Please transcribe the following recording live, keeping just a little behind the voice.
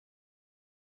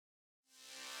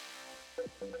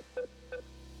Welcome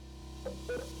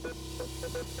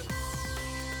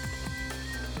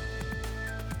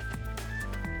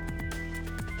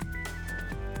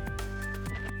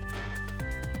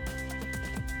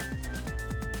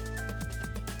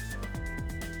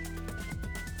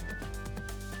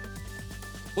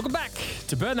back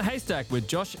to Burn the Haystack with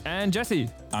Josh and Jesse.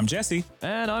 I'm Jesse.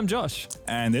 And I'm Josh.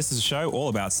 And this is a show all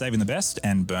about saving the best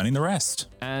and burning the rest.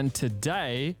 And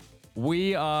today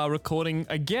we are recording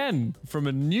again from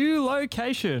a new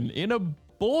location in a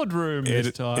boardroom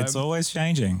this time. It's always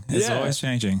changing. Always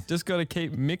changing. Just got to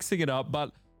keep mixing it up.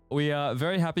 But we are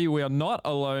very happy we are not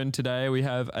alone today. We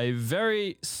have a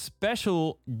very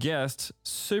special guest.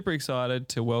 Super excited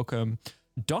to welcome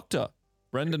Dr.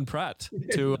 Brendan Pratt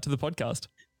to the podcast.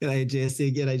 G'day,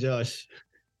 Jesse. G'day, Josh.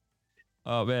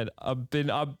 Oh man, I've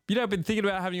been thinking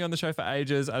about having you on the show for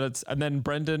ages, and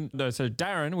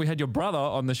Darren, we had your brother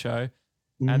on the show,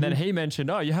 and then he mentioned,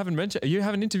 you haven't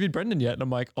interviewed Brendan yet, and I'm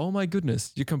like, oh my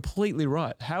goodness, you're completely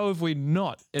right. How have we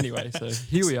not? Anyway, so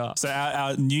here we are. So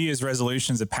our New Year's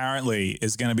resolutions apparently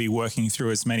is going to be working through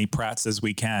as many Pratts as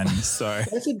we can. So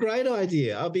that's a great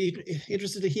idea. I'll be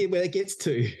interested to hear where it gets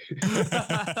to.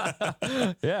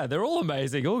 Yeah, they're all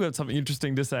amazing. All got something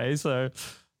interesting to say. So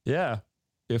yeah,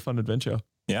 be a fun adventure.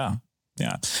 Yeah.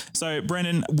 So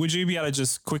Brendan, would you be able to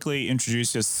just quickly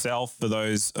introduce yourself for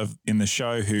those in the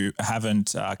show who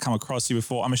haven't come across you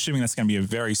before? I'm assuming that's going to be a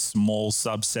very small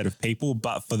subset of people,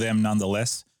 but for them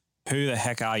nonetheless, who the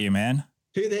heck are you, man?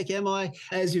 Who the heck am I?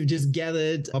 As you've just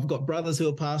gathered, I've got brothers who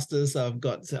are pastors. So I've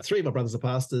got three of my brothers are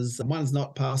pastors. One's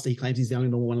not pastor. He claims he's the only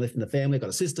one left in the family. I've got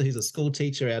a sister who's a school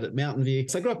teacher out at Mountain View.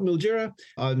 So I grew up in Mildura.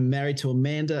 I'm married to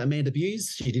Amanda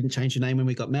Buse. She didn't change her name when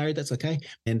we got married. That's okay.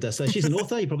 And so she's an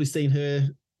author. You've probably seen her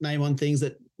name on things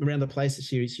that around the place that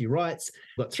she writes.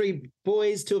 I've got three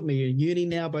boys, two of them are in uni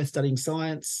now, both studying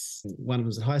science. One of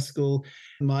them's at high school.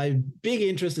 My big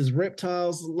interest is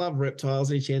reptiles. Love reptiles.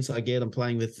 Any chance I get, I'm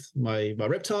playing with my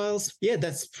reptiles. Yeah,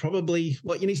 that's probably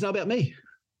what you need to know about me.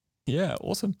 Yeah,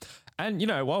 awesome. And,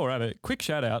 while we're at it, quick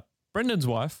shout out, Brendan's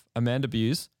wife, Amanda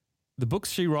Buse, the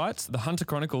books she writes, The Hunter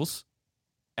Chronicles,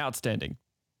 outstanding.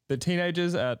 The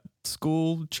teenagers at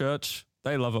school, church,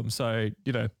 they love them. So,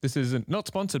 this isn't not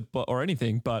sponsored or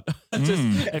anything, but just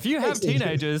if you have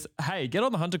teenagers, hey, get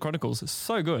on the Hunter Chronicles. It's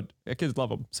so good. Our kids love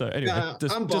them. So anyway,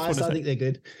 I'm biased. I think they're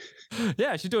good.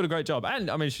 Yeah, she's doing a great job. And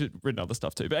I mean, she's written other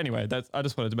stuff too. But anyway, I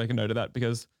just wanted to make a note of that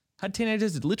because I had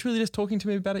teenagers literally just talking to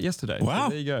me about it yesterday. Wow. So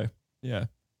there you go. Yeah.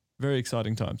 Very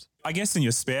exciting times. I guess in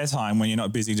your spare time when you're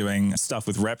not busy doing stuff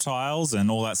with reptiles and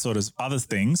all that sort of other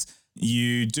things,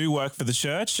 you do work for the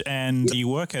church and you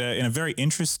work in a very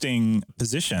interesting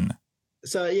position.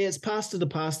 So, yeah, it's pastor to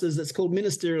pastors. It's called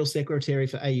ministerial secretary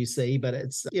for AUC, but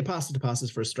it's pastor to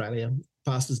pastors for Australia.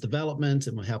 Pastors development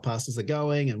and how pastors are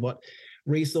going and what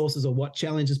resources or what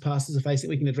challenges pastors are facing.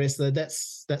 We can address that.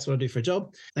 That's what I do for a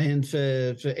job. And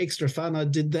for extra fun, I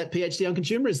did that PhD on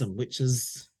consumerism, which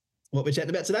is what we're chatting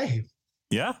about today.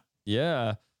 Yeah.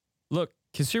 Yeah. Look,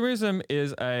 consumerism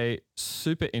is a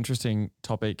super interesting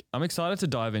topic. I'm excited to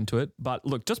dive into it. But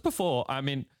look, just before, I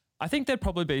think there'd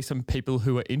probably be some people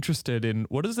who are interested in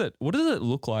what does it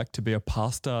look like to be a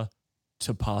pastor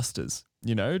to pastors?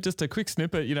 Just a quick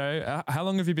snippet, how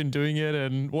long have you been doing it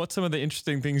and what's some of the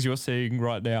interesting things you're seeing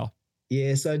right now?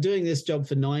 Yeah, so doing this job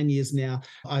for 9 years now,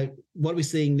 what we're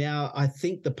seeing now, I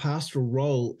think the pastoral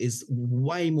role is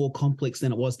way more complex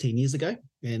than it was 10 years ago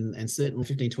and certainly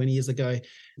 15, 20 years ago.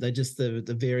 They're just the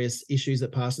various issues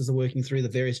that pastors are working through, the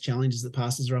various challenges that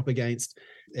pastors are up against.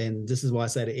 And this is why I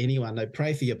say to anyone,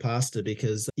 pray for your pastor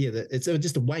because, it's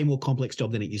just a way more complex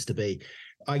job than it used to be.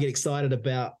 I get excited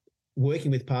about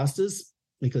working with pastors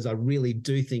because I really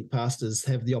do think pastors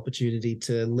have the opportunity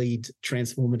to lead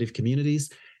transformative communities.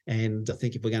 And I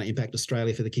think if we're going to impact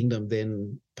Australia for the kingdom,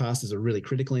 then pastors are really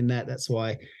critical in that. That's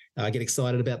why I get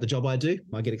excited about the job I do.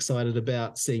 I get excited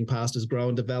about seeing pastors grow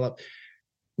and develop.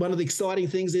 One of the exciting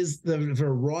things is the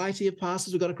variety of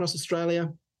pastors we've got across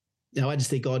Australia. I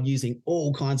just see God using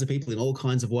all kinds of people in all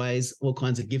kinds of ways, all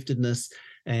kinds of giftedness,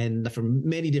 and from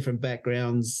many different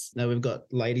backgrounds. We've got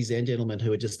ladies and gentlemen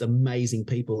who are just amazing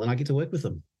people, and I get to work with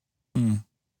them. Oh,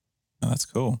 that's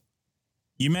cool.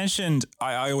 You mentioned,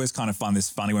 I always kind of find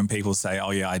this funny when people say, oh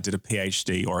yeah, I did a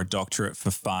PhD or a doctorate for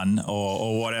fun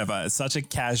or whatever. It's such a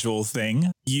casual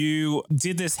thing. You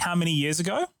did this how many years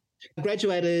ago? I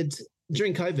graduated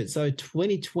during COVID. So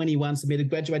 2021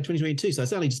 submitted, graduated 2022. So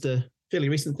it's only just a fairly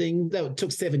recent thing. That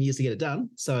took 7 years to get it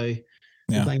done. So I've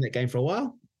been playing that game for a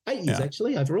while. 8 years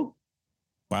actually overall.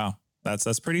 Wow.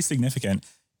 That's pretty significant.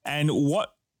 And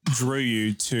what drew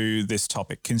you to this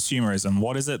topic, consumerism?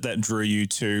 What is it that drew you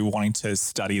to wanting to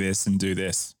study this and do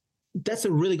this? That's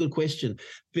a really good question,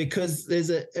 because there's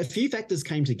a few factors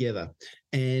came together.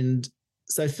 And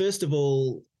so first of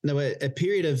all, there were the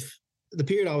period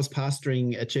I was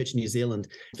pastoring a church in New Zealand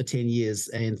for 10 years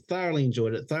and thoroughly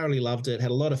enjoyed it, thoroughly loved it,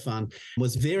 had a lot of fun,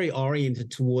 was very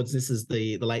oriented towards, this is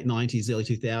the late 90s, early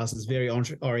 2000s, very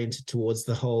oriented towards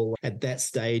the whole, at that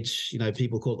stage,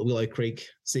 people call it the Willow Creek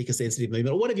seeker-sensitive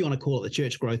movement, or whatever you want to call it, the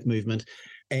church growth movement.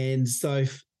 And so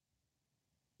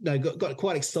got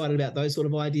quite excited about those sort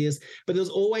of ideas, but there was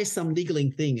always some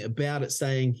niggling thing about it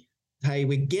saying, hey,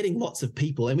 we're getting lots of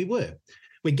people, and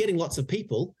we're getting lots of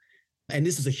people, and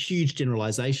this is a huge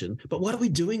generalization, but what are we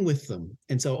doing with them?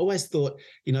 And so I always thought,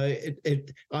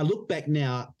 I look back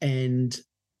now and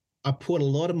I put a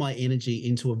lot of my energy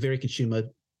into a very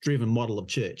consumer-driven model of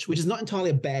church, which is not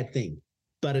entirely a bad thing,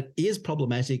 but it is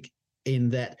problematic in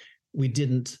that we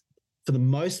didn't, for the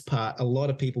most part, a lot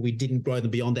of people, we didn't grow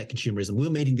them beyond that consumerism. We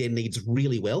were meeting their needs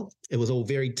really well. It was all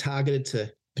very targeted to a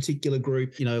particular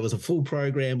group. It was a full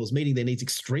program, was meeting their needs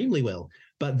extremely well.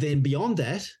 But then beyond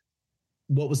that,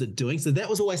 what was it doing? So that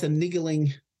was always a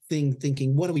niggling thing,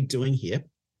 thinking, what are we doing here?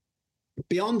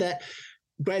 Beyond that,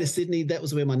 Greater Sydney, that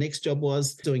was where my next job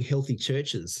was, doing healthy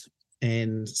churches.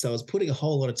 And so I was putting a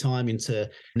whole lot of time into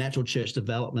natural church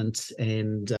development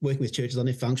and working with churches on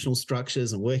their functional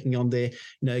structures and working on their,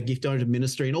 gift-oriented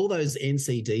ministry and all those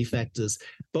NCD factors.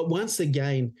 But once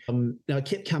again, it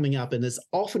kept coming up, and it's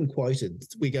often quoted.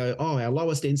 We go, our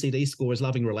lowest NCD score is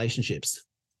loving relationships.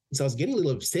 So I was getting a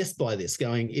little obsessed by this,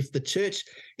 going, if the church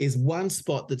is one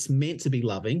spot that's meant to be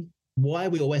loving, why are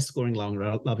we always scoring low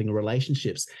on loving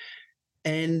relationships?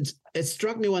 And it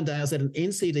struck me one day, I was at an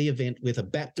NCD event with a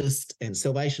Baptist and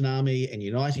Salvation Army and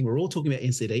Uniting. We're all talking about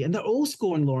NCD, and they're all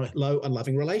scoring low on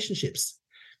loving relationships.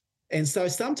 And so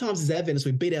sometimes as Adventists,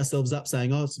 we beat ourselves up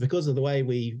saying, it's because of the way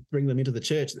we bring them into the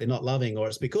church that they're not loving, or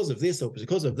it's because of this, or it's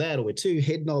because of that, or we're too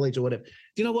head knowledge or whatever. Do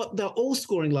you know what? They're all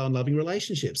scoring low on loving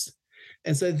relationships.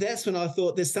 And so that's when I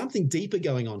thought there's something deeper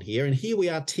going on here. And here we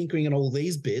are tinkering on all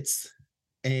these bits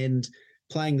and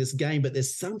playing this game, but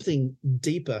there's something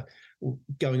deeper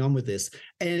going on with this.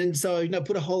 And so,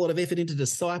 put a whole lot of effort into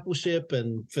discipleship.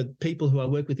 And for people who I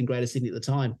work with in Greater Sydney at the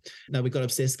time, we got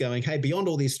obsessed going, hey, beyond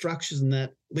all these structures and that,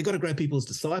 we've got to grow people as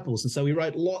disciples. And so we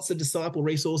wrote lots of disciple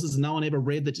resources no one ever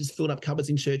read that just filled up cupboards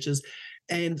in churches.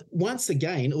 And once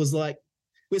again, it was like,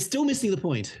 we're still missing the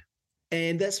point.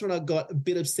 And that's when I got a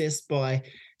bit obsessed by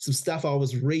some stuff I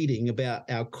was reading about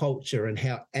our culture and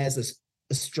how, as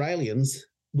Australians,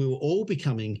 we were all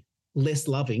becoming less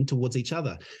loving towards each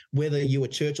other, whether you were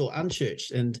church or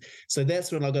unchurched. And so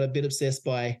that's when I got a bit obsessed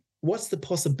by what's the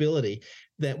possibility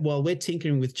that while we're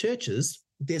tinkering with churches,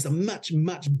 there's a much,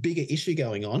 much bigger issue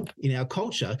going on in our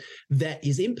culture that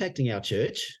is impacting our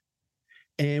church.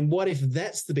 And what if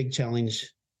that's the big challenge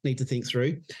need to think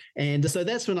through? And so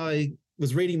that's when I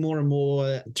was reading more and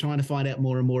more, trying to find out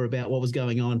more and more about what was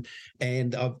going on.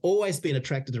 And I've always been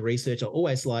attracted to research. I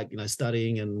always liked,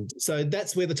 studying. And so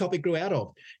that's where the topic grew out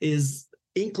of, is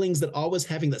inklings that I was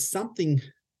having that something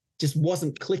just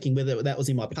wasn't clicking, whether that was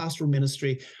in my pastoral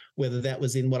ministry, whether that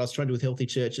was in what I was trying to do with healthy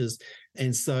churches.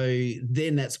 And so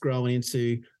then that's growing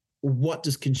into, what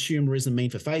does consumerism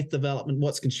mean for faith development?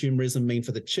 What's consumerism mean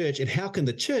for the church? And how can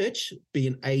the church be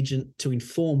an agent to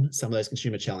inform some of those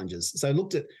consumer challenges? So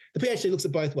the PhD looks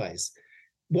at both ways.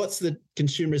 What's the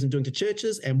consumerism doing to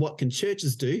churches, and what can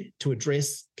churches do to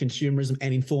address consumerism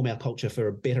and inform our culture for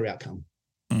a better outcome?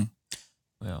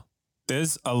 Wow.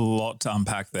 There's a lot to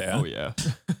unpack there. Oh, yeah.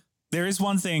 There is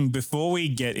one thing before we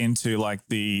get into like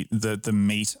the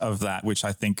meat of that, which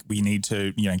I think we need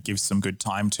to, give some good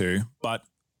time to, but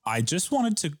I just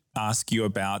wanted to ask you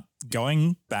about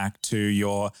going back to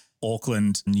your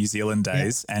Auckland, New Zealand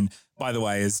days. Yeah. And by the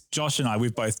way, as Josh and I,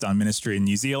 we've both done ministry in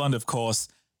New Zealand. Of course,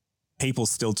 people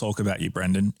still talk about you,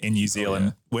 Brendan, in New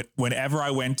Zealand. Oh, yeah. Whenever I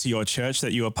went to your church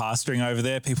that you were pastoring over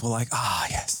there, people were like,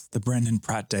 yes, the Brendan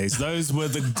Pratt days. Those were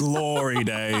the glory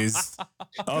days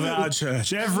of our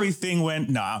church. Everything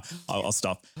went, I'll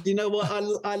stop. You know what?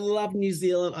 I love New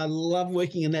Zealand. I love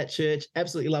working in that church.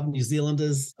 Absolutely love New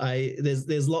Zealanders.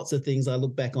 There's lots of things I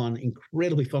look back on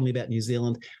incredibly fondly about New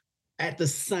Zealand. At the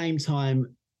same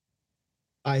time,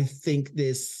 I think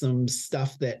there's some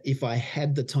stuff that if I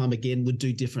had the time again would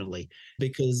do differently,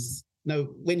 because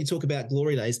when you talk about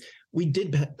glory days, we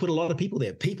did put a lot of people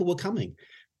there. People were coming,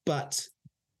 but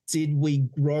did we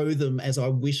grow them as I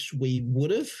wish we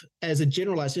would have? As a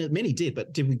generalization, many did,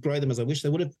 but did we grow them as I wish they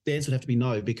would have? The answer would have to be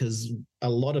no, because a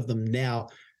lot of them now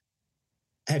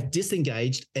have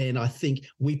disengaged, and I think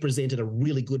we presented a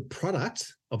really good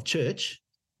product of church,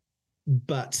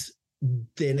 but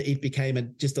then it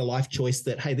became just a life choice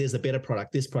that, hey, there's a better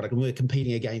product, this product, and we're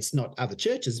competing against not other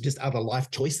churches, just other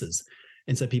life choices.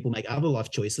 And so people make other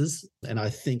life choices. And I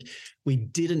think we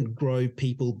didn't grow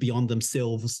people beyond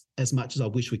themselves as much as I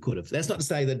wish we could have. That's not to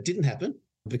say that it didn't happen,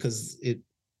 because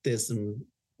there's some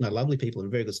lovely people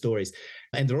and very good stories,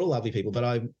 and they're all lovely people.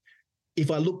 But if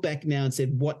I look back now and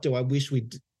said, what do I wish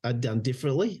I'd done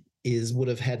differently, would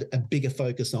have had a bigger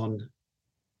focus on,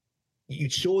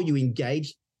 you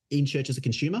engage in church as a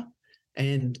consumer,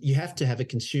 and you have to have a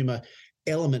consumer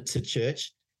element to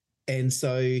church. And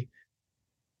so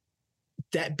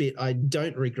that bit I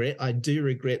don't regret. I do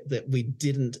regret that we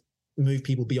didn't move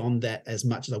people beyond that as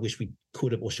much as I wish we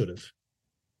could have or should have.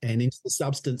 And into the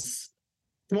substance,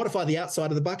 modify the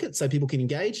outside of the bucket so people can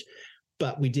engage,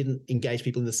 but we didn't engage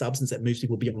people in the substance that moves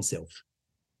people beyond self.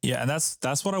 Yeah, and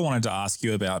that's what I wanted to ask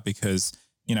you about, because,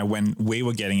 when we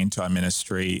were getting into our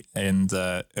ministry in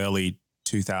the early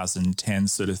 2010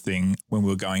 sort of thing, when we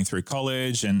were going through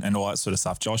college and all that sort of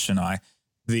stuff, Josh and I,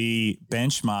 the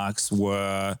benchmarks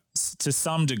were to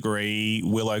some degree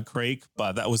Willow Creek,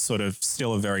 but that was sort of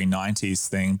still a very 90s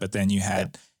thing. But then you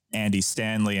had Andy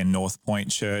Stanley and North Point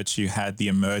Church. You had the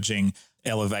emerging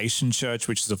Elevation Church,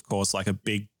 which is, of course, like a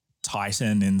big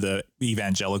titan in the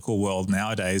evangelical world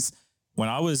nowadays. When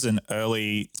I was an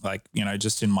early,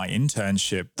 just in my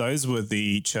internship, those were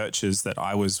the churches that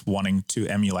I was wanting to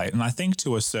emulate. And I think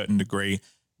to a certain degree,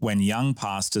 when young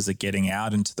pastors are getting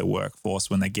out into the workforce,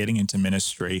 when they're getting into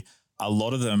ministry, a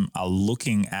lot of them are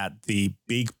looking at the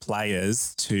big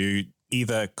players to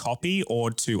either copy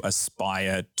or to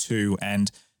aspire to. And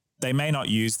they may not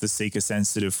use the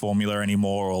seeker-sensitive formula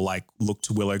anymore or look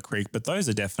to Willow Creek, but those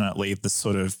are definitely the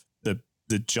sort of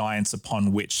the giants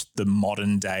upon which the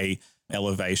modern day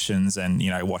elevations and,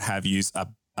 what have yous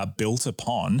are built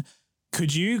upon.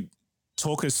 Could you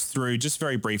talk us through, just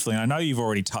very briefly, and I know you've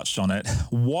already touched on it,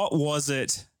 what was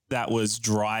it that was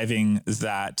driving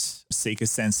that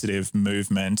seeker-sensitive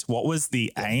movement? What was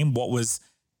the aim?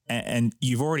 And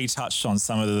you've already touched on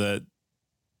some of the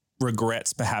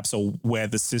regrets perhaps, or where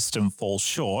the system falls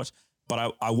short,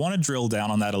 but I want to drill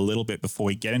down on that a little bit before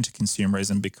we get into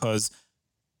consumerism, because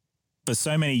for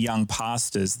so many young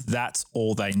pastors, that's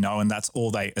all they know and that's all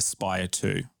they aspire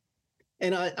to.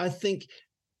 And I think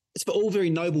it's for all very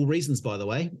noble reasons, by the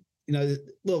way.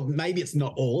 Well, maybe it's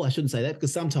not all. I shouldn't say that,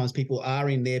 because sometimes people are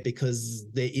in there because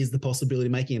there is the possibility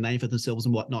of making a name for themselves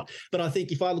and whatnot. But I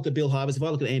think if I look at Bill Hybels, if I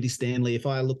look at Andy Stanley, if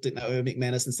I looked at Irv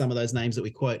McManus and some of those names that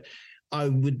we quote, I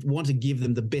would want to give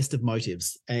them the best of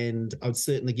motives. And I would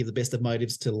certainly give the best of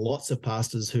motives to lots of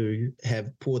pastors who have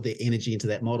poured their energy into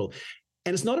that model.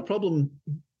 And it's not a problem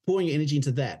pouring your energy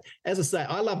into that. As I say,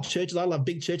 I love churches. I love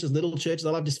big churches, little churches.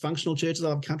 I love dysfunctional churches. I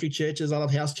love country churches. I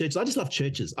love house churches. I just love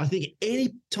churches. I think any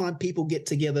time people get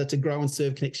together to grow and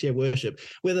serve, connect, share, worship,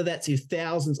 whether that's with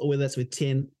thousands or whether that's with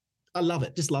 10, I love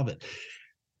it. Just love it.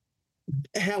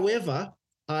 However,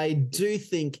 I do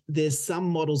think there's some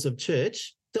models of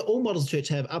church, that all models of church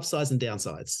have upsides and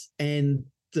downsides. And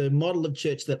the model of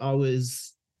church that I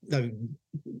was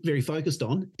very focused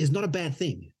on is not a bad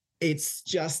thing. It's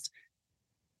just,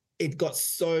 it got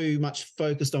so much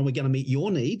focused on, we're going to meet your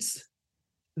needs,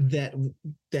 that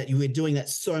we're doing that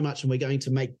so much and we're going to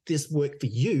make this work for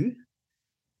you,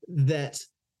 that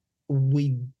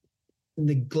we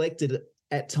neglected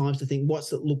at times to think,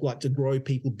 what's it look like to grow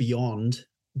people beyond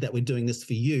that we're doing this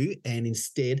for you, and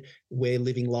instead we're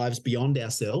living lives beyond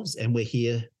ourselves and we're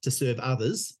here to serve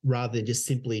others rather than just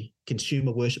simply consume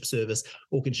a worship service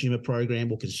or consume a program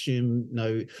or consume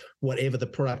whatever the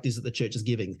product is that the church is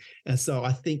giving. And so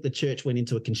I think the church went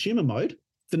into a consumer mode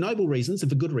for noble reasons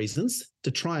and for good reasons, to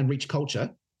try and reach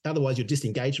culture. Otherwise you're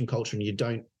disengaged from culture and you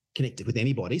don't connect with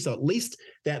anybody. So at least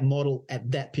that model at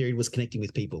that period was connecting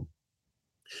with people.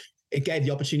 It gave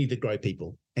the opportunity to grow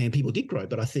people, and people did grow.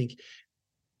 But I think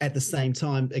at the same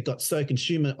time, it got so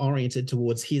consumer oriented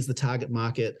towards, here's the target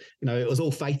market. It was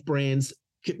all faith brands.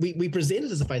 We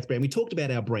presented as a faith brand. We talked about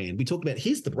our brand. We talked about,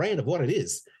 here's the brand of what it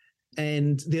is.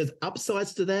 And there's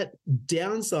upsides to that.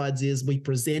 Downsides is we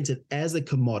presented as a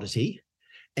commodity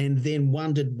and then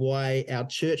wondered why our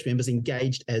church members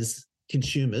engaged as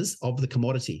consumers of the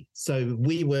commodity. So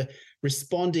we were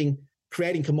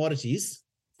creating commodities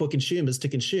for consumers to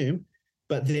consume,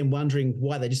 but then wondering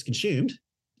why they just consumed.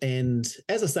 And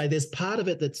as I say, there's part of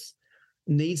it that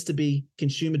needs to be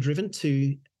consumer driven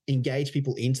to engage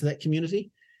people into that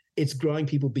community. It's growing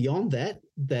people beyond that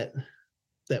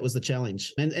was the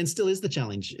challenge, and still is the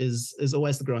challenge, is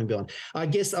always the growing beyond. I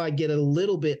guess I get a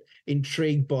little bit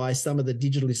intrigued by some of the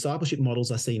digital discipleship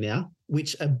models I see now,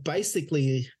 which are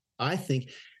basically, I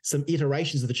think, some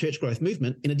iterations of the church growth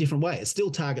movement in a different way. It's still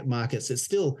target markets. It's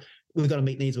still we've got to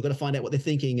meet needs. We've got to find out what they're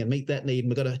thinking and meet that need.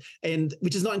 And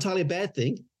which is not entirely a bad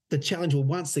thing. The challenge will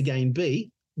once again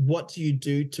be, what do you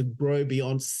do to grow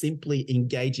beyond simply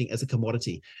engaging as a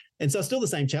commodity? And so it's still the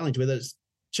same challenge, whether it's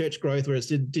church growth or it's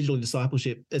digital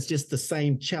discipleship. It's just the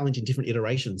same challenge in different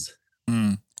iterations.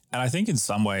 And I think in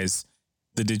some ways,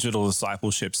 the digital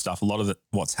discipleship stuff, a lot of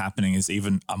what's happening is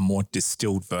even a more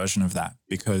distilled version of that,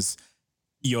 because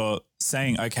you're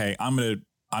saying, okay, I'm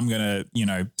gonna,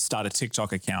 start a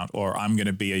TikTok account, or I'm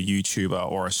gonna be a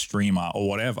YouTuber or a streamer or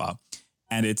whatever.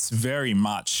 And it's very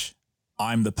much,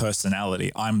 I'm the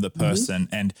personality, I'm the person.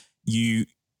 And you,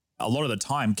 a lot of the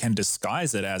time, can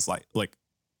disguise it as like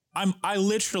I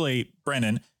literally,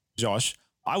 Brendan, Josh,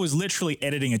 I was literally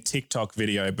editing a TikTok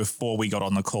video before we got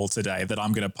on the call today that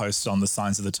I'm going to post on the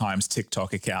Signs of the Times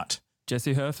TikTok account.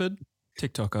 Jesse Herford,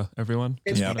 TikToker, everyone.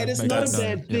 And it's not a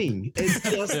bad thing. It's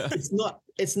just,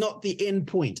 it's not the end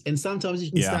point. And sometimes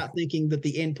you can start thinking that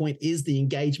the end point is the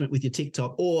engagement with your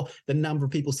TikTok or the number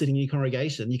of people sitting in your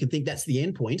congregation. You can think that's the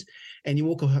end point, and you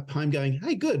walk home going,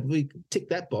 hey, good, we ticked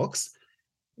that box,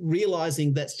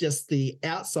 realizing that's just the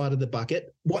outside of the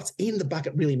bucket. What's in the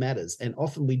bucket really matters. And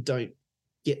often we don't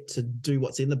get to do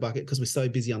what's in the bucket because we're so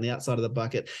busy on the outside of the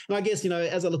bucket. And I guess,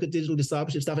 as I look at digital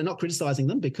discipleship stuff, and not criticizing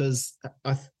them, because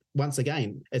once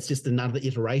again, it's just another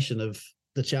iteration of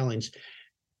the challenge,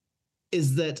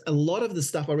 is that a lot of the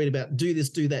stuff I read about, do this,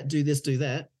 do that, do this, do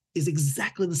that, is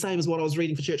exactly the same as what I was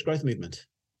reading for Church Growth Movement.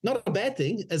 Not a bad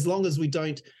thing, as long as we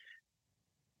don't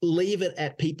leave it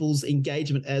at people's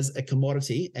engagement as a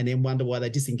commodity and then wonder why they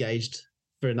disengaged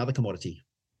for another commodity.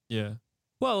 Yeah.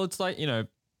 Well, it's like,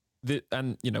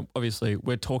 obviously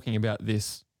we're talking about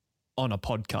this on a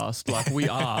podcast, like we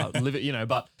are living,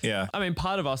 but yeah. I mean,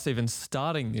 part of us even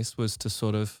starting this was to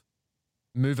sort of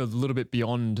move a little bit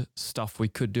beyond stuff we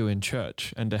could do in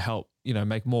church and to help,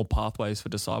 make more pathways for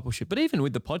discipleship. But even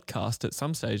with the podcast at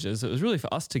some stages, it was really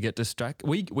for us to get distracted.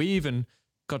 We even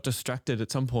got distracted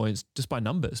at some points just by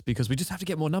numbers, because we just have to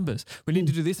get more numbers. We need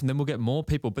to do this and then we'll get more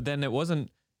people. But then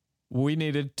we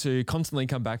needed to constantly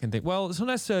come back and think, well, it's not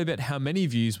necessarily about how many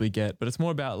views we get, but it's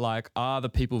more about like, are the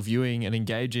people viewing and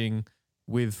engaging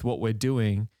with what we're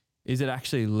doing? Is it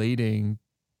actually leading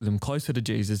them closer to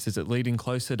Jesus? Is it leading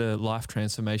closer to life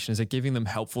transformation? Is it giving them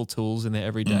helpful tools in their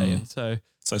everyday? And so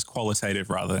it's qualitative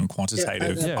rather than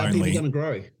quantitative only. Are people going to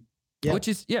grow? Yeah. Which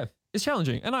is, it's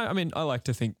challenging. And I like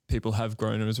to think people have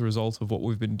grown as a result of what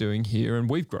we've been doing here, and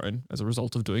we've grown as a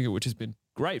result of doing it, which has been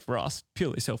great for us,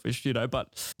 purely selfish,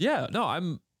 but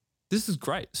this is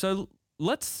great. So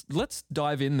let's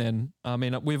dive in then. I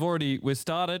mean, we've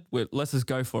started, let's just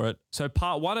go for it. So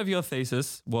part one of your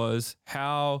thesis was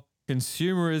how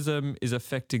consumerism is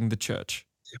affecting the church.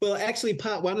 Well, actually,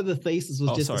 part one of the thesis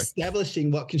was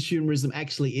establishing what consumerism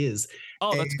actually is.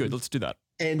 Oh, that's good. Let's do that.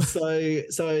 And so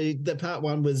the part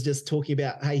one was just talking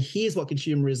about, hey, here's what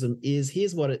consumerism is,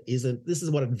 here's what it isn't, this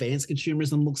is what advanced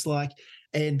consumerism looks like.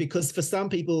 And because for some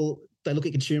people, they look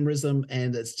at consumerism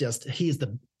and it's just,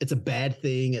 it's a bad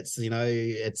thing. It's,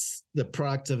 it's the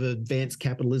product of advanced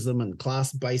capitalism and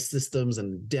class-based systems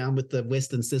and down with the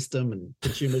Western system, and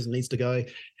consumerism needs to go.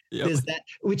 Yep. There's that,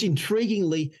 which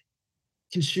intriguingly,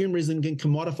 consumerism can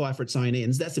commodify for its own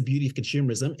ends. That's the beauty of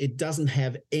consumerism. It doesn't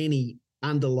have any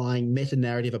underlying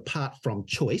meta-narrative apart from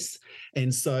choice.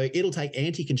 And so it'll take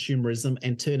anti-consumerism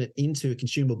and turn it into a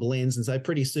consumable lens. And so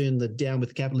pretty soon the down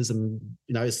with capitalism,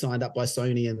 is signed up by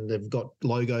Sony, and they've got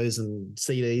logos and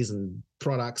CDs and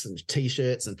products and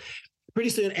T-shirts, and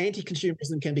pretty soon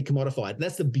anti-consumerism can be commodified.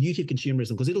 That's the beauty of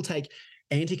consumerism, because it'll take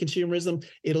anti-consumerism,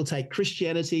 it'll take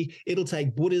Christianity, it'll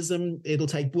take Buddhism,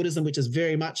 which is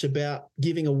very much about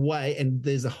giving away. And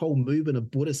there's a whole movement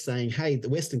of Buddhists saying, hey, the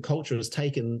Western culture has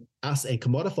taken us and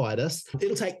commodified us.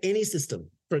 It'll take any system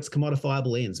for its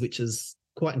commodifiable ends, which is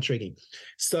quite intriguing.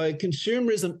 So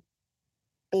consumerism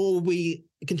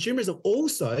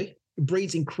also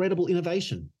breeds incredible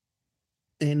innovation.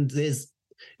 And there's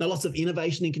lots of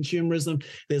innovation in consumerism.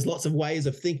 There's lots of ways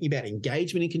of thinking about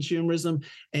engagement in consumerism.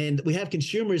 And we have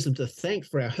consumerism to thank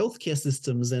for our healthcare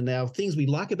systems and our things we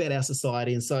like about our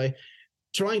society. And so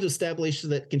trying to establish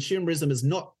that consumerism is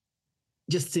not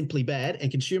just simply bad,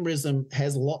 and consumerism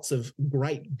has lots of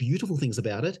great, beautiful things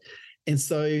about it. And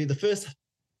so the first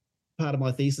part of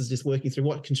my thesis, just working through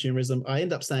what consumerism, I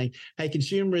end up saying, hey,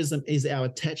 consumerism is our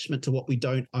attachment to what we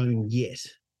don't own yet,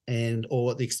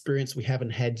 or the experience we haven't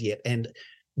had yet, and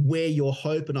where your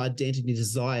hope and identity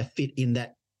desire fit in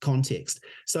that context.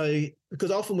 So,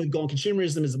 because often we've gone,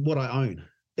 consumerism is what I own.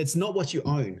 It's not what you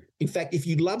own. In fact, if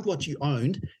you loved what you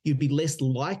owned, you'd be less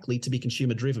likely to be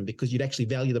consumer driven, because you'd actually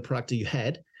value the product that you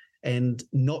had and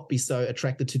not be so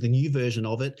attracted to the new version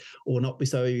of it, or not be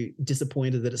so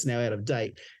disappointed that it's now out of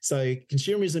date. So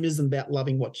consumerism isn't about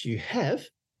loving what you have.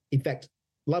 In fact,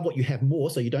 love what you have more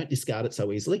so you don't discard it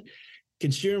so easily.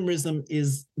 Consumerism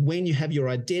is when you have your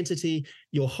identity,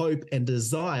 your hope and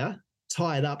desire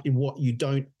tied up in what you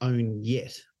don't own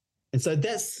yet. And so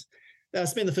I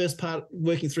spent the first part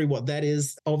working through what that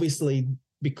is. Obviously,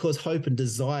 because hope and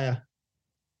desire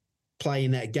play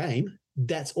in that game,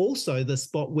 that's also the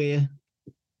spot where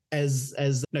as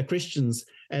Christians,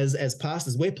 as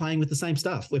pastors, we're playing with the same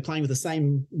stuff. We're playing with the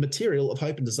same material of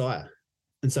hope and desire.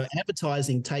 And so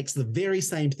advertising takes the very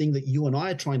same thing that you and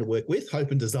I are trying to work with,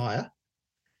 hope and desire,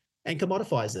 and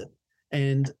commodifies it.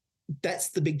 And that's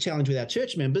the big challenge with our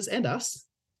church members and us,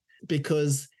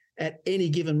 because at any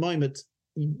given moment,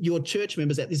 your church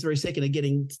members at this very second are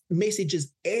getting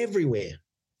messages everywhere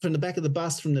from the back of the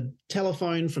bus, from the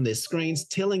telephone, from their screens,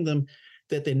 telling them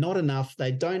that they're not enough,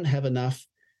 they don't have enough,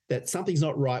 that something's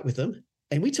not right with them.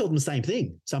 And we tell them the same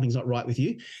thing, something's not right with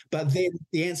you. But then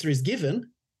the answer is given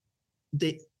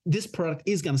that this product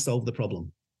is going to solve the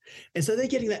problem. And so they're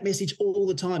getting that message all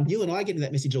the time. You and I are getting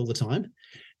that message all the time.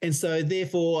 And so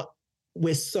therefore,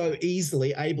 we're so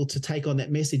easily able to take on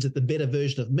that message that the better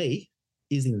version of me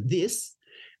is in this.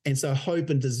 And so hope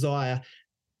and desire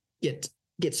get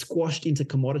squashed into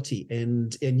commodity.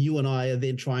 And you and I are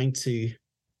then trying to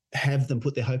have them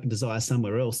put their hope and desire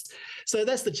somewhere else. So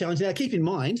that's the challenge. Now, keep in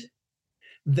mind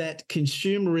that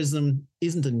consumerism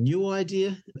isn't a new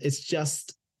idea. It's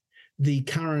just the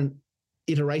current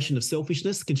iteration of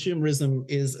selfishness. Consumerism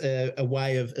is a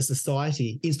way of a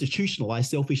society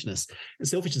institutionalized selfishness. And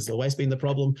selfishness has always been the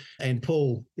problem. And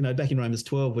Paul, back in Romans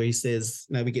 12, where he says,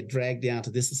 we get dragged down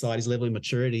to this society's level of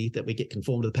maturity, that we get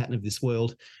conformed to the pattern of this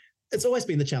world. It's always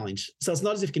been the challenge. So it's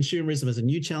not as if consumerism is a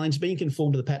new challenge. Being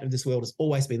conformed to the pattern of this world has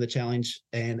always been the challenge.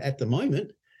 And at the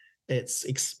moment, it's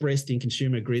expressed in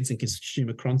consumer grids and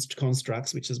consumer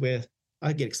constructs, which is where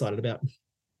I get excited about.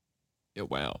 Yeah,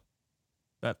 wow.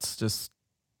 That's just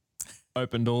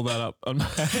opened all that up.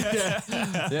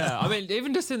 Yeah. I mean,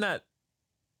 even just in that,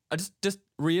 I just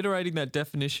reiterating that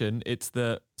definition, it's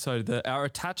our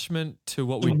attachment to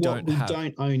what we don't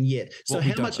own yet. So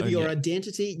how much of your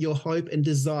identity, your hope and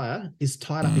desire is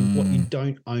tied up in what you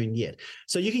don't own yet?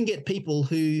 So you can get people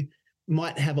who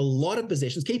might have a lot of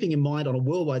possessions, keeping in mind on a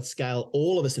worldwide scale,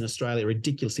 all of us in Australia are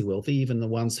ridiculously wealthy, even the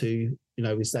ones who,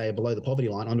 we say are below the poverty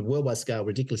line, on a worldwide scale,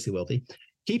 ridiculously wealthy.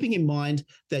 Keeping in mind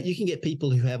that you can get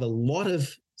people who have a lot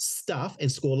of stuff and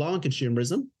score low on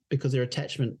consumerism because their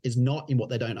attachment is not in what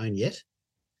they don't own yet.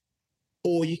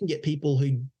 Or you can get people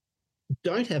who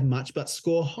don't have much but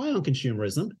score high on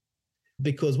consumerism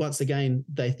because, once again,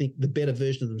 they think the better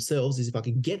version of themselves is if I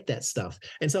can get that stuff.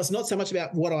 And so it's not so much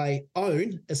about what I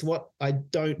own as what I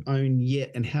don't own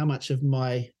yet and how much of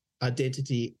my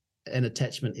identity and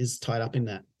attachment is tied up in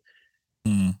that.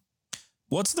 Mm.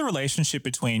 What's the relationship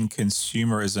between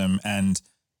consumerism and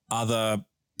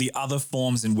the other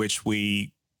forms in which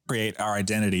we create our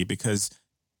identity? Because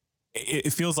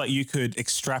it feels like you could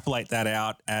extrapolate that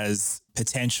out as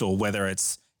potential, whether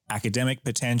it's academic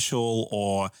potential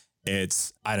or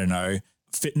it's,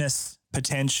 fitness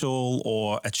potential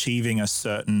or achieving a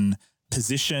certain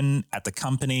position at the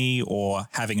company or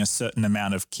having a certain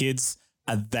amount of kids.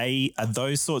 Are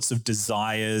those sorts of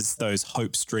desires, those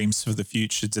hope streams for the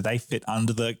future, do they fit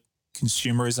under the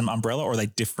consumerism umbrella, or are they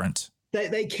different?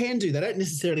 They can do. They don't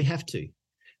necessarily have to,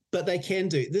 but they can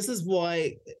do. This is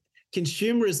why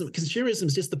consumerism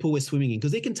is just the pool we're swimming in,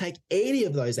 because it can take any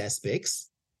of those aspects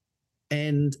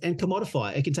and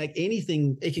commodify. It can take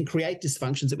anything. It can create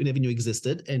dysfunctions that we never knew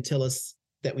existed and tell us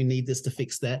that we need this to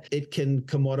fix that. It can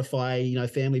commodify,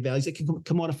 family values. It can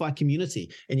commodify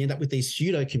community, and you end up with these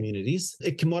pseudo communities.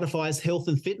 It commodifies health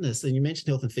and fitness, and you mentioned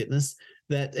health and fitness.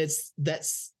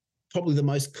 That's probably the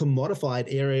most commodified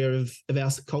area of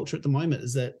our culture at the moment,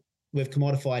 is that we've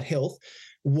commodified health.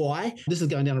 Why? This is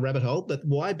going down a rabbit hole, but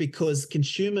why? Because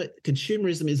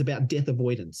consumerism is about death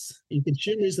avoidance. In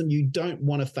consumerism, you don't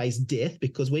want to face death,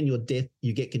 because when you're death,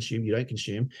 you get consumed, you don't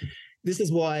consume. This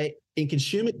is why in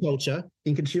consumer culture,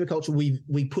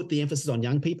 we put the emphasis on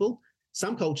young people.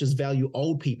 Some cultures value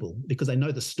old people because they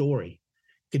know the story.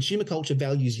 Consumer culture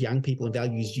values young people and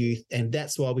values youth, and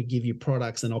that's why we give you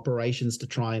products and operations to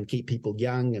try and keep people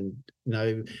young. And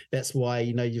that's why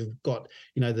you've got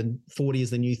the 40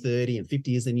 is the new 30, and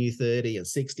 50 is the new 30, and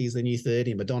 60 is the new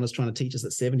 30, and Madonna's trying to teach us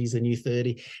that 70 is the new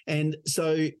 30. And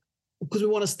so, because we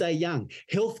want to stay young,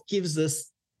 health gives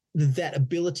us that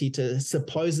ability to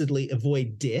supposedly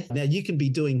avoid death. Now, you can be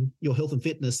doing your health and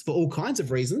fitness for all kinds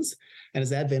of reasons. And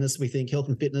as Adventists, we think health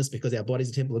and fitness because our body's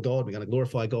a temple of God, we're going to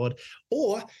glorify God.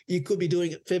 Or you could be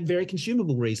doing it for very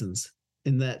consumable reasons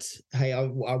in that, hey, I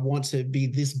want to be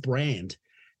this brand.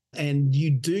 And you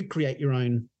do create your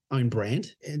own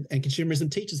brand. And consumerism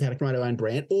teaches how to create our own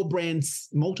brand or brands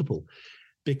multiple.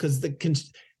 Because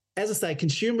as I say,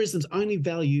 consumerism's only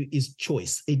value is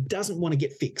choice. It doesn't want to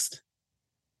get fixed.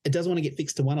 It doesn't want to get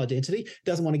fixed to one identity. It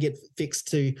doesn't want to get fixed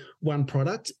to one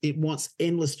product. It wants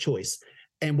endless choice.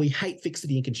 And we hate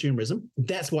fixity in consumerism.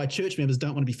 That's why church members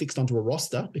don't want to be fixed onto a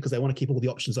roster because they want to keep all the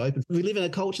options open. We live in a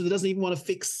culture that doesn't even want to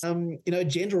fix,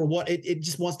 gender or what. It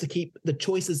just wants to keep the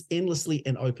choices endlessly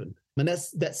and open. And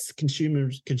that's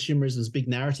consumerism's big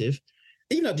narrative,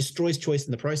 even though it destroys choice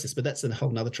in the process. But that's a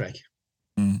whole nother track.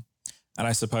 Mm. And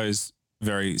I suppose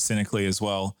very cynically as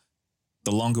well,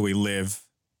 the longer we live,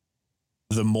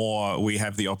 the more we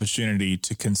have the opportunity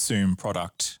to consume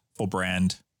product for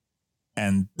brand,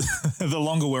 and the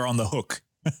longer we're on the hook.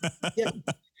 Yeah.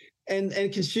 And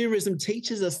consumerism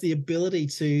teaches us the ability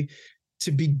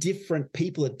to be different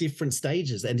people at different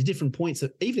stages and at different points,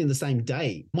 even in the same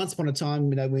day. Once upon a time,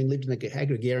 we lived in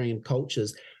agrarian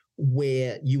cultures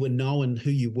where you were known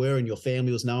who you were and your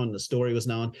family was known, the story was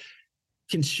known.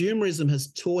 Consumerism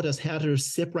has taught us how to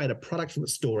separate a product from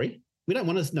its story. We don't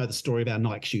want to know the story about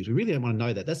Nike shoes. We really don't want to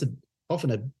know that. That's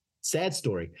often a sad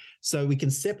story. So we can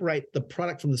separate the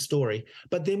product from the story,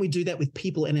 but then we do that with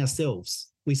people and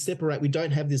ourselves. We separate. We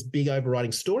don't have this big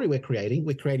overriding story we're creating.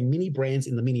 We're creating mini brands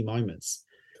in the mini moments,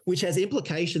 which has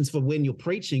implications for when you're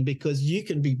preaching, because you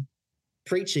can be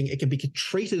preaching. It can be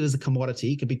treated as a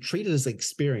commodity. It can be treated as an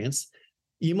experience.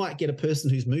 You might get a person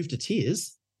who's moved to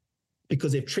tears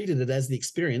because they've treated it as the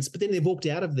experience, but then they've walked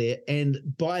out of there and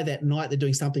by that night, they're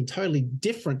doing something totally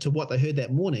different to what they heard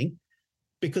that morning,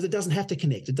 because it doesn't have to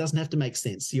connect. It doesn't have to make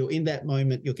sense. You're in that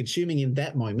moment, you're consuming in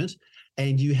that moment,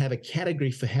 and you have a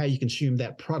category for how you consume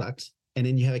that product. And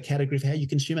then you have a category for how you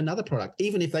consume another product,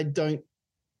 even if they're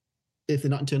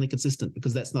not internally consistent,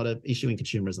 because that's not an issue in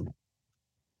consumerism.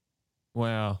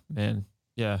 Wow, man.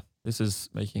 Yeah, this is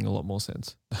making a lot more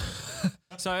sense.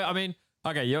 So, I mean,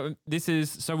 okay, yeah,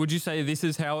 so would you say this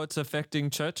is how it's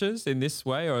affecting churches in this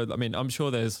way? Or, I mean, I'm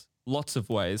sure there's lots of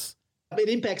ways. It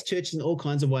impacts churches in all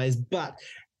kinds of ways, but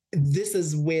this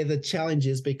is where the challenge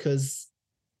is, because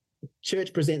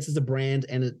church presents as a brand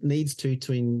and it needs to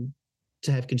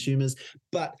have consumers,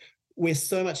 but we're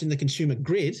so much in the consumer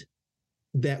grid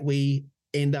that we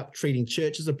end up treating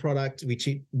church as a product. We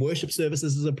treat worship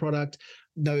services as a product.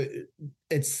 No,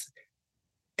 it's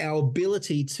our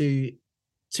ability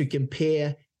to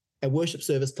compare a worship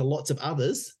service to lots of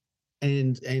others,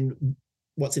 and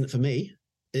what's in it for me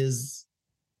is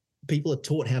people are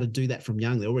taught how to do that from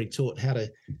young. They're already taught how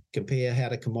to compare, how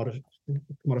to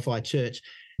commodify church.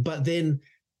 But then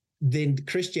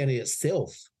Christianity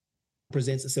itself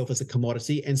presents itself as a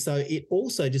commodity. And so it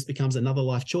also just becomes another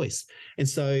life choice. And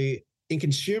so in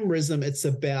consumerism, it's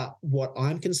about what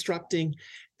I'm constructing.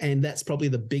 And that's probably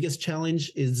the biggest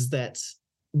challenge, is that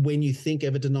when you think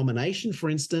of a denomination, for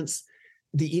instance,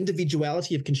 the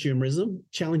individuality of consumerism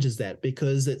challenges that,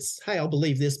 because it's, hey, I'll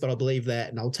believe this, but I'll believe that,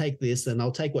 and I'll take this, and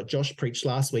I'll take what Josh preached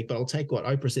last week, but I'll take what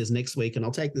Oprah says next week, and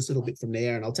I'll take this little bit from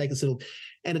there, and I'll take this little,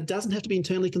 and it doesn't have to be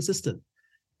internally consistent.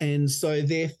 And so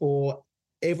therefore,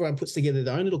 everyone puts together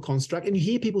their own little construct, and you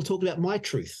hear people talk about my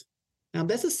truth. Now,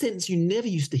 that's a sentence you never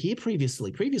used to hear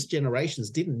previously. Previous generations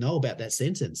didn't know about that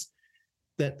sentence,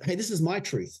 that, hey, this is my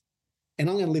truth, and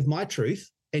I'm going to live my truth,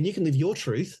 and you can live your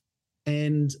truth,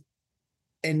 and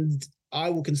I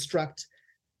will construct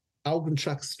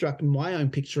my own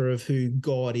picture of who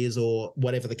God is, or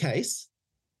whatever the case.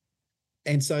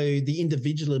 And so the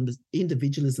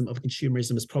individualism of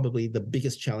consumerism is probably the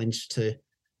biggest challenge to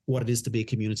what it is to be a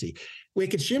community. Where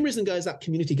consumerism goes up,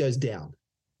 community goes down.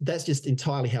 That's just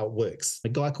entirely how it works. A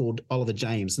guy called Oliver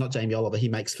James, not Jamie Oliver, he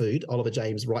makes food. Oliver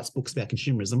James writes books about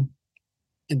consumerism.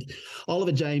 And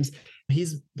Oliver James,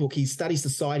 his book, he studies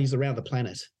societies around the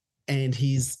planet, and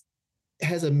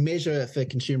has a measure for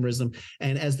consumerism.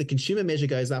 And as the consumer measure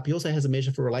goes up, he also has a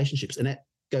measure for relationships, and that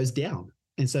goes down.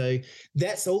 And so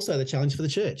that's also the challenge for the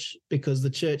church, because the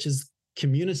church is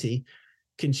community.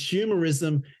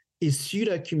 Consumerism is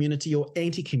pseudo-community or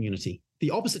anti-community.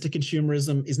 The opposite to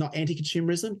consumerism is not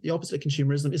anti-consumerism. The opposite of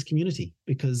consumerism is community,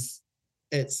 because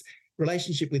it's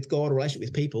relationship with God, relationship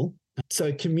with people.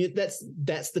 So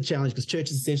that's the challenge, because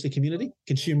church is essentially community.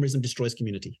 Consumerism destroys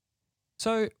community.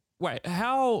 So wait,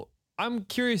 I'm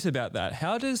curious about that.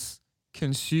 How does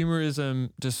consumerism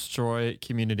destroy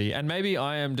community? And maybe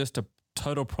I am just a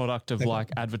total product of like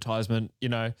advertisement, you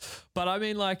know. But I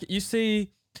mean, like you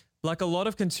see, like a lot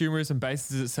of consumerism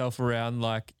bases itself around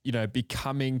like, you know,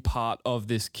 becoming part of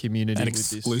this community. An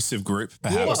with exclusive group,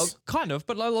 perhaps. Well, kind of,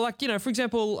 but like, you know, for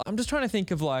example, I'm just trying to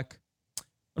think of like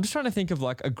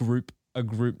a group,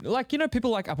 like, you know,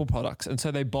 people like Apple products. And so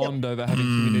they bond over having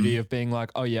community of being like,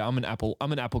 oh yeah, I'm an Apple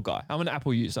guy. I'm an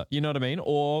Apple user. You know what I mean?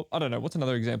 Or I don't know. What's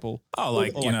another example? Oh,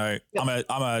 like, you know, I'm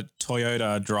a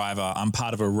Toyota driver. I'm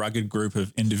part of a rugged group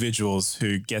of individuals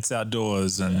who gets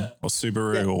outdoors or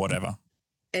Subaru or whatever.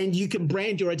 And you can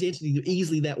brand your identity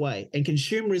easily that way. And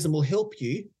consumerism will help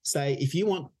you say, if you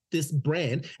want this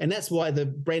brand, and that's why the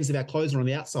brands of our clothes are on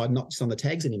the outside, not just on the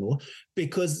tags anymore,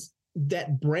 because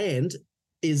that brand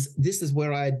this is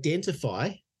where I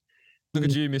identify. Look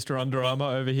at you, Mr. Under Armour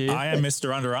over here. I am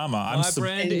Mr. Under Armour. My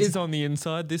brand is on the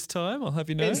inside this time. I'll have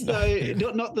you know. And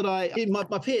so, not that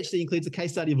my PhD includes a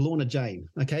case study of Lorna Jane.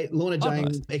 Okay, Lorna Jane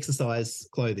exercise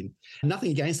clothing.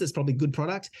 Nothing against it. It's probably a good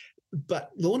product. But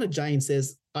Lorna Jane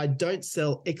says, I don't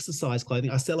sell exercise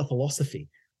clothing. I sell a philosophy.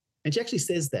 And she actually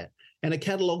says that. And her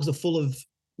catalogs are full of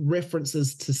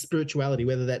references to spirituality,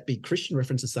 whether that be Christian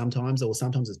references sometimes, or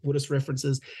sometimes it's Buddhist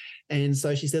references. And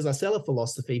so she says, I sell a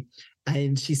philosophy.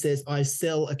 And she says, I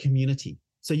sell a community.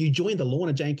 So you join the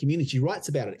Lorna Jane community. She writes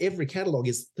about it. Every catalog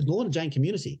is the Lorna Jane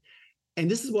community.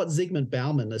 And this is what Zygmunt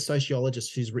Bauman, a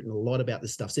sociologist who's written a lot about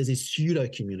this stuff, says is pseudo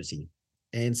community.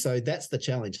 And so that's the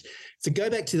challenge. So go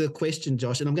back to the question,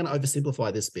 Josh, and I'm going to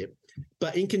oversimplify this bit.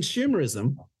 But in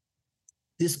consumerism,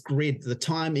 this grid, the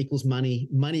time equals money,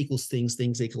 money equals things,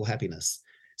 things equal happiness.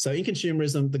 So in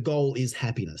consumerism, the goal is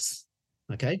happiness,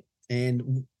 okay?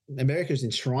 And America's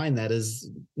enshrined that as,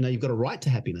 you know, you've got a right to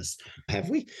happiness, have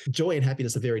we? Joy and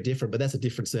happiness are very different, but that's a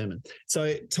different sermon.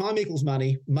 So time equals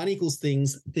money, money equals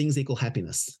things, things equal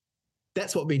happiness.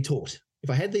 That's what we've been taught. If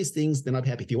I had these things, then I'd be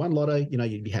happy. If you won lotto, you know,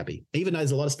 you'd be happy. Even though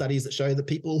there's a lot of studies that show that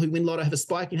people who win lotto have a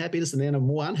spike in happiness and then are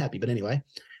more unhappy. But anyway,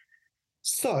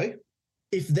 so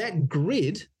if that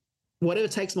grid, whatever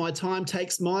takes my time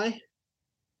takes my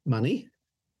money,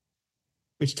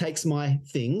 which takes my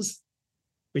things,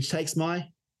 which takes my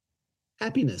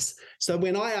happiness. So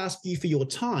when I ask you for your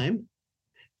time,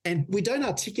 and we don't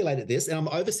articulate it this, and I'm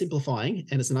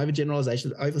oversimplifying, and it's an overgeneralization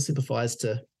that oversimplifies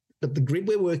to, but the grid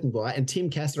we're working by, and Tim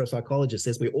Kasser, a psychologist,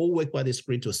 says we all work by this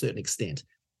grid to a certain extent.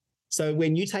 So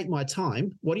when you take my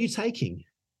time, what are you taking?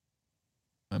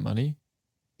 My money.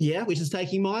 Yeah, which is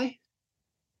taking my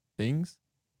things.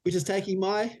 Which is taking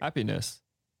my happiness.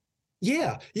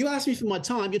 Yeah, you ask me for my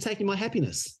time, you're taking my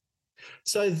happiness.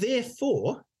 So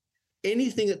therefore,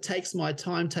 anything that takes my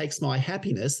time takes my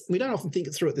happiness. We don't often think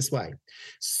it through it this way.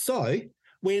 So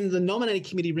when the nominating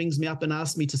committee rings me up and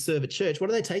asks me to serve at church, what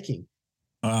are they taking?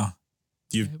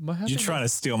 You're trying to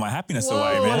steal my happiness Whoa,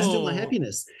 away, man. Steal my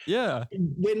happiness. Yeah.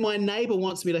 When my neighbor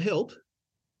wants me to help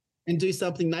and do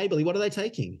something neighborly, what are they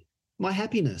taking? My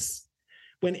happiness.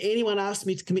 When anyone asks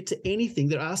me to commit to anything,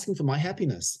 they're asking for my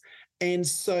happiness. And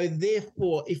so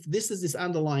therefore, if this is this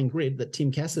underlying grid that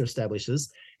Tim Kasser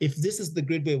establishes, if this is the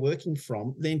grid we're working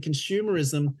from, then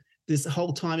consumerism, this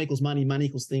whole time equals money, money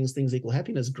equals things, things equal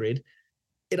happiness grid,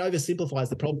 it oversimplifies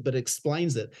the problem, but it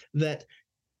explains it, that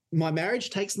my marriage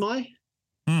takes my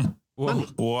money.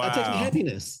 Wow. It takes my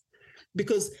happiness,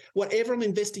 because whatever I'm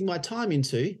investing my time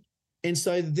into, and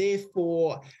so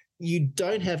therefore you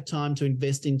don't have time to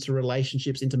invest into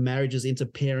relationships, into marriages, into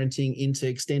parenting, into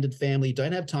extended family. You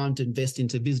don't have time to invest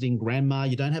into visiting grandma.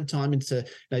 You don't have time to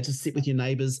sit with your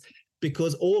neighbors,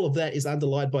 because all of that is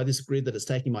underlined by this grid that it's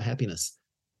taking my happiness.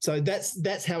 So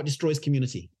that's how it destroys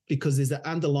community, because there's an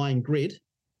underlying grid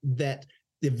that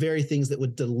the very things that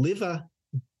would deliver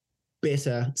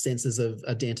better senses of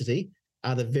identity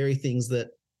are the very things that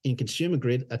in consumer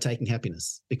grid are taking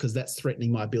happiness, because that's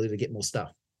threatening my ability to get more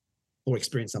stuff or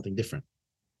experience something different.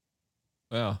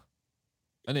 Wow.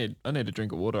 I need a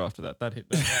drink of water after that. That hit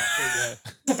me.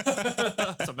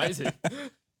 That's amazing.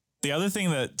 The other thing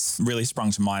that's really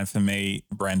sprung to mind for me,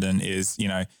 Brendan, is,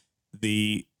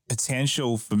 the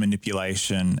potential for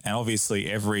manipulation. And obviously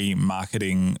every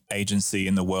marketing agency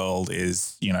in the world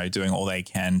is, doing all they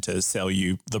can to sell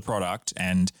you the product,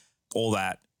 and all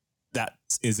that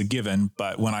is a given.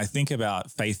 But when I think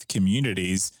about faith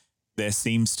communities, there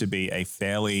seems to be a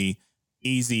fairly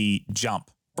easy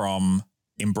jump from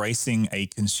embracing a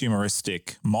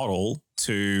consumeristic model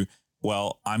to,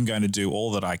 well, I'm going to do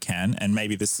all that I can. And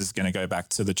maybe this is going to go back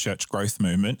to the church growth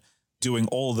movement, doing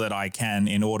all that I can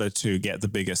in order to get the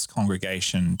biggest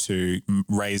congregation, to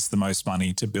raise the most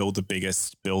money, to build the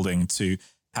biggest building, to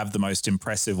have the most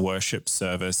impressive worship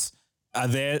service. Are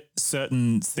there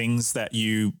certain things that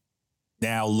you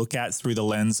now look at through the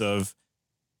lens of,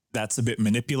 that's a bit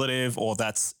manipulative, or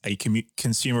that's a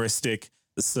consumeristic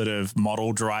sort of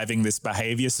model driving this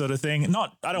behavior sort of thing? I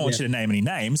don't want you to name any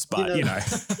names, but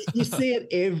you see it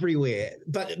everywhere.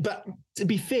 But to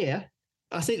be fair,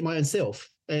 I see it in my own self.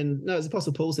 And no, as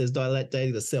Apostle Paul says,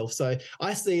 dilating the self. So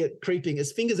I see it creeping.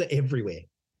 Its fingers are everywhere,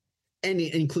 and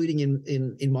including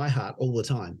in my heart all the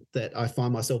time, that I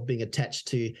find myself being attached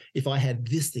to, if I had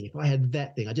this thing, if I had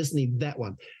that thing, I just need that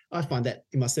one. I find that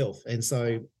in myself. And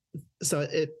so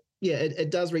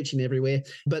it does reach in everywhere.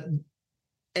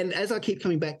 And as I keep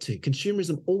coming back to,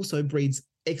 consumerism also breeds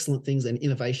excellent things and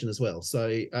innovation as well. So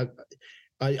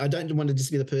I don't want to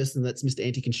just be the person that's Mr.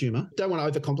 Anti-Consumer. Don't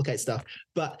want to overcomplicate stuff.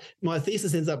 But my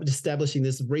thesis ends up establishing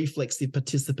this reflexive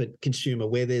participant consumer,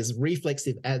 where there's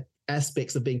reflexive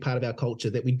aspects of being part of our culture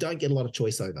that we don't get a lot of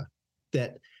choice over,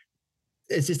 that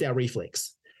it's just our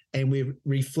reflex. And we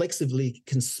reflexively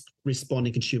respond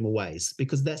in consumer ways,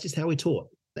 because that's just how we're taught.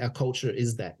 Our culture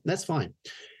is that. That's fine.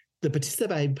 The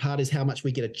participating part is how much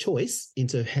we get a choice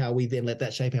into how we then let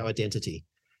that shape our identity.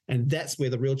 And that's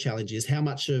where the real challenge is. How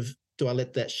much do I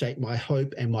let that shape my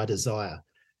hope and my desire?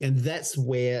 And that's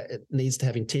where it needs to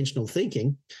have intentional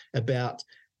thinking about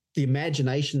the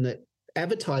imagination that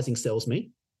advertising sells me.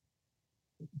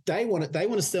 They want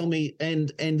to sell me,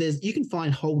 and you can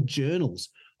find whole journals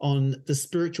on the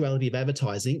spirituality of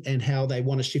advertising and how they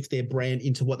want to shift their brand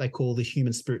into what they call the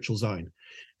human spiritual zone,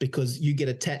 because you get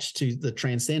attached to the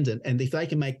transcendent. And if they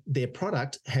can make their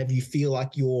product have you feel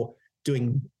like you're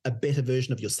doing a better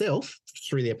version of yourself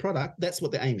through their product, that's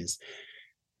what the aim is.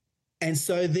 And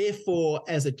so therefore,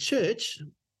 as a church,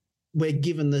 we're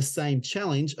given the same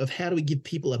challenge of how do we give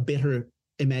people a better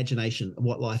imagination of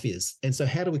what life is? And so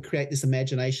how do we create this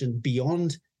imagination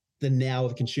beyond the now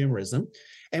of consumerism?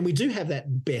 And we do have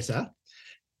that better,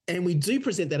 and we do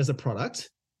present that as a product,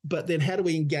 but then how do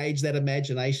we engage that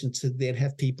imagination to then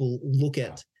have people look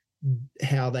at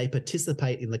how they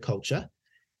participate in the culture?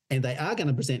 And they are going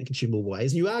to present in consumer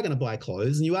ways, and you are going to buy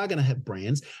clothes, and you are going to have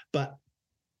brands, but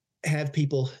have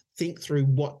people think through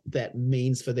what that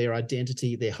means for their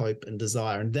identity, their hope and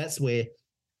desire. And that's where,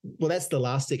 well, that's the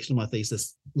last section of my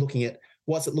thesis, looking at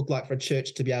what's it look like for a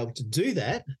church to be able to do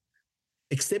that,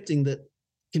 accepting that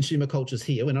consumer culture is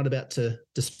here. We're not about to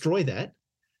destroy that,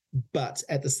 but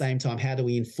at the same time, how do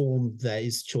we inform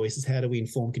those choices? How do we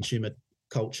inform consumer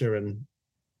culture?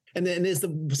 And then there's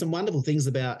some wonderful things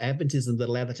about Adventism that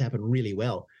allow that to happen really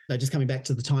well. Now, just coming back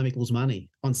to the time equals money.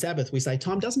 On Sabbath, we say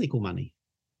time doesn't equal money.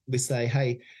 We say,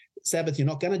 hey, Sabbath, you're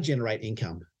not going to generate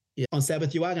income. Yeah. On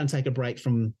Sabbath, you are going to take a break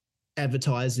from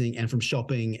advertising and from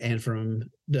shopping and from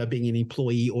being an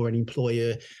employee or an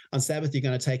employer. On Sabbath, you're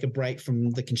going to take a break from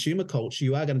the consumer culture.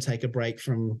 You are going to take a break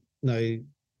from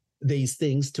these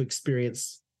things to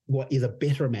experience what is a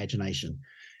better imagination.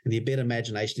 And the better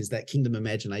imagination is that kingdom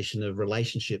imagination of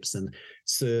relationships and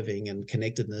serving and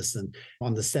connectedness. And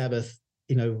on the Sabbath,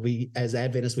 we as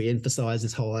Adventists, we emphasize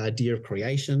this whole idea of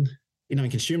creation. In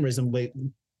consumerism, where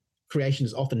creation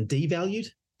is often devalued,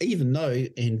 even though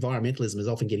environmentalism is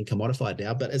often getting commodified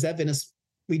now. But as Adventists,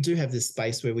 we do have this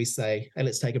space where we say, hey,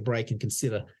 let's take a break and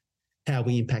consider how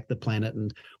we impact the planet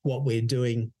and what we're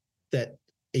doing that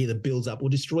either builds up or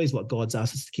destroys what God's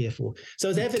asked us to care for. So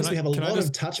as Adventists, we have a lot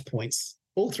of touch points.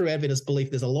 All through Adventist belief,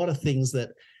 there's a lot of things that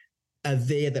are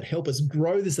there that help us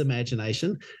grow this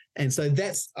imagination. And so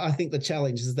that's, I think, the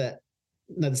challenge is that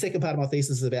the second part of my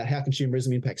thesis is about how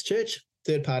consumerism impacts church.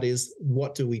 Third part is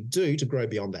what do we do to grow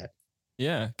beyond that?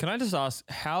 Yeah. Can I just ask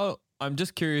I'm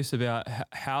just curious about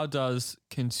how does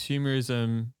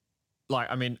consumerism,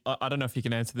 I don't know if you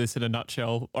can answer this in a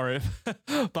nutshell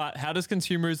but how does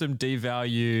consumerism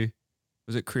devalue,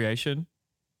 was it creation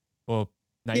or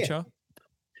nature? Yeah.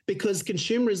 Because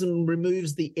consumerism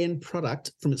removes the end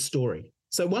product from its story.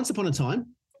 So once upon a time,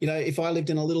 if I lived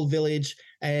in a little village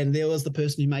and there was the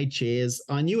person who made chairs,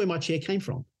 I knew where my chair came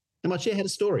from. And my chair had a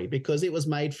story because it was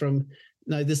made from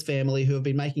this family who have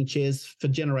been making chairs for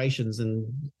generations. And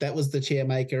that was the chair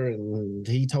maker. And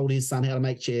he told his son how to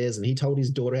make chairs, and he told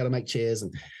his daughter how to make chairs.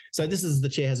 And so the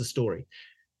chair has a story.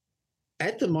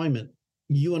 At the moment,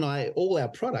 you and I, all our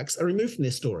products are removed from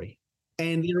their story.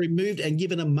 And they're removed and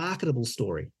given a marketable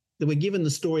story, that we're given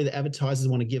the story that advertisers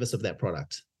want to give us of that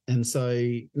product. And so,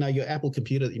 your Apple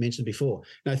computer that you mentioned before,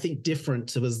 think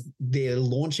different. It was their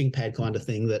launching pad kind of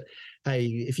thing that, hey,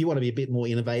 if you want to be a bit more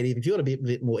innovative, if you want to be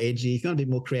a bit more edgy, if you want to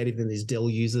be more creative than these Dell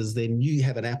users, then you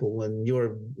have an Apple and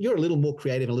you're a little more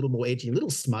creative, a little more edgy, a little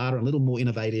smarter, a little more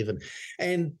innovative.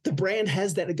 And the brand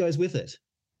has that goes with it.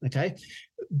 Okay.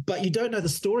 But you don't know the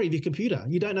story of your computer.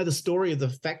 You don't know the story of the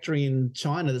factory in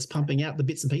China that's pumping out the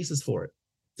bits and pieces for it.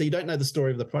 So you don't know the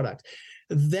story of the product.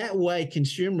 That way,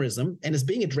 consumerism, and it's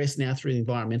being addressed now through the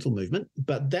environmental movement,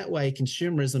 but that way,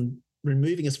 consumerism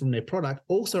removing us from their product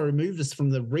also removed us from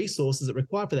the resources that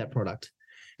required for that product.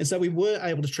 And so we were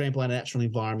able to trample our natural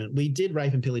environment. We did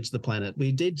rape and pillage the planet.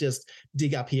 We did just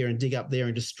dig up here and dig up there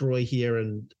and destroy here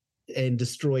and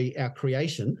destroy our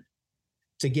creation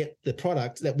to get the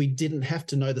product that we didn't have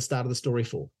to know the start of the story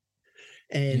for.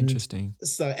 And interesting.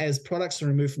 So as products are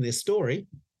removed from their story,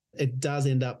 it does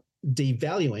end up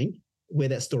devaluing where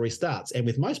that story starts. And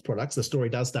with most products, the story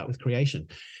does start with creation.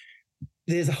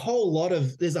 There's a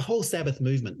whole Sabbath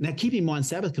movement. Now, keep in mind,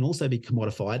 Sabbath can also be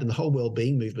commodified, and the whole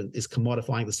well-being movement is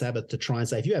commodifying the Sabbath to try and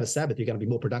say, if you have a Sabbath, you're going to be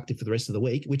more productive for the rest of the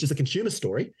week, which is a consumer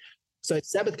story. So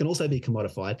Sabbath can also be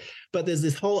commodified. But there's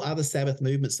this whole other Sabbath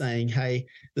movement saying, hey,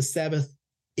 the Sabbath,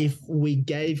 if we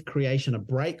gave creation a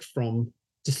break from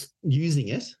just using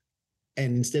it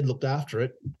and instead looked after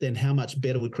it, then how much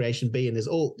better would creation be? And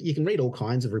you can read all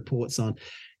kinds of reports on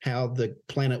how the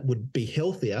planet would be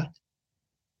healthier,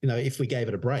 if we gave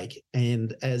it a break.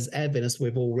 And as Adventists,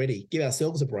 we've already give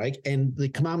ourselves a break. And the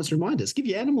commandments remind us, give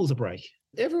your animals a break.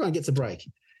 Everyone gets a break.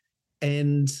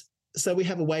 And so we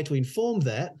have a way to inform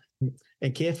that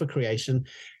and care for creation.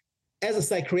 As I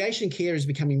say, creation care is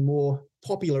becoming more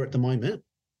popular at the moment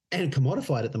and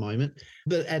commodified at the moment.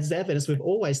 But as Adventists, we've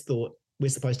always thought we're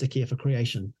supposed to care for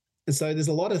creation. And so there's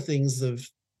a lot of things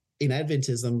in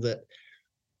Adventism that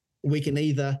we can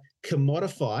either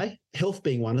commodify, health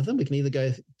being one of them. We can either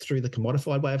go through the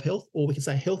commodified way of health, or we can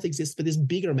say health exists for this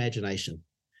bigger imagination.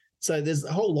 So there's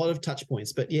a whole lot of touch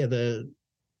points. But yeah, the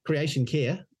creation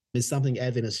care is something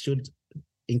Adventists should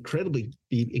be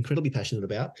incredibly passionate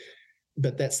about.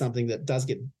 But that's something that does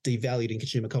get devalued in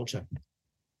consumer culture.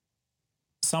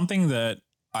 Something that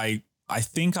I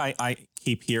think I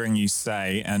keep hearing you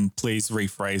say, and please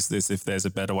rephrase this if there's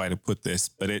a better way to put this,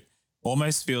 but it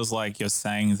almost feels like you're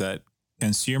saying that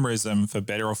consumerism, for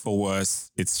better or for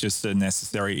worse, it's just a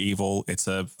necessary evil. It's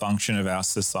a function of our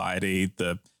society,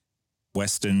 the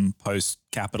Western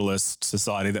post-capitalist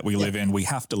society that we live in. We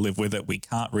have to live with it. We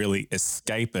can't really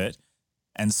escape it.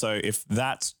 And so if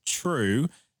that's true,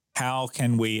 how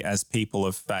can we as people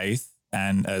of faith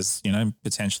and as,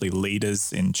 potentially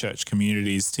leaders in church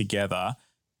communities together,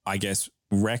 I guess,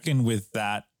 reckon with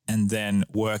that and then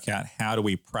work out how do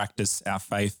we practice our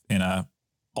faith in a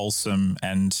wholesome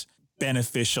and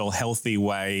beneficial, healthy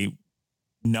way,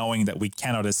 knowing that we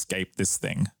cannot escape this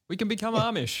thing? We can become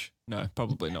Amish. No,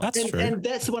 probably not. That's true. And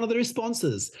that's one of the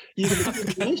responses. You can become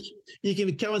Amish, you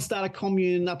can go and start a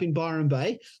commune up in Byron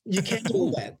Bay. You can do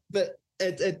all that. But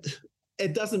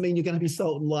it doesn't mean you're going to be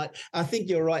salt and light. I think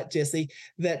you're right, Jesse,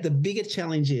 that the bigger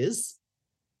challenge is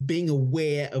being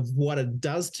aware of what it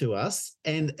does to us.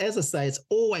 And as I say, it's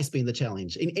always been the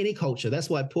challenge in any culture. That's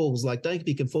why Paul was like, don't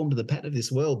be conformed to the pattern of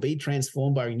this world, be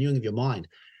transformed by renewing of your mind.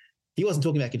 He wasn't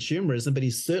talking about consumerism, but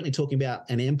he's certainly talking about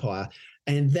an empire.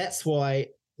 And that's why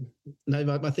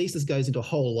my thesis goes into a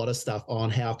whole lot of stuff on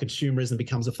how consumerism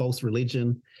becomes a false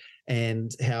religion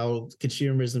and how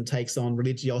consumerism takes on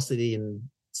religiosity and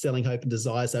selling hope and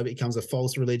desire. So it becomes a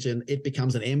false religion. It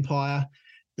becomes an empire.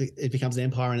 It becomes an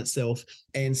empire in itself.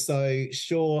 And so,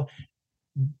 sure,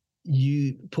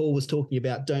 Paul was talking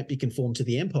about don't be conformed to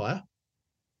the empire.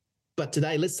 But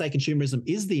today, let's say consumerism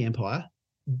is the empire.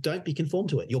 Don't be conformed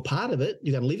to it. You're part of it.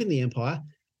 You're going to live in the empire,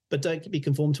 but don't be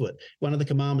conformed to it. One of the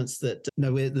commandments that,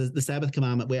 where the Sabbath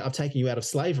commandment, where I've taken you out of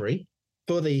slavery,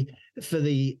 for the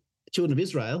children of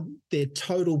Israel, their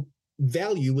total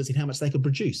value was in how much they could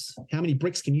produce. How many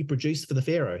bricks can you produce for the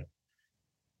Pharaoh?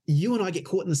 You and I get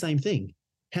caught in the same thing.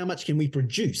 How much can we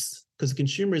produce? Because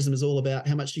consumerism is all about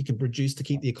how much you can produce to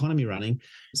keep the economy running.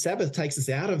 Sabbath takes us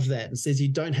out of that and says you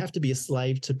don't have to be a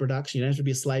slave to production. You don't have to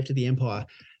be a slave to the empire.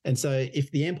 And so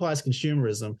if the empire is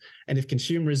consumerism, and if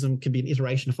consumerism can be an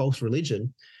iteration of false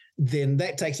religion, then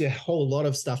that takes you a whole lot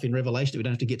of stuff in Revelation that we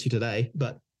don't have to get to today.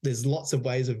 But there's lots of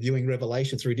ways of viewing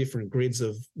Revelation through different grids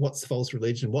of what's false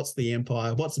religion, what's the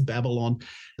empire, what's Babylon.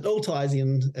 It all ties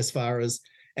in as far as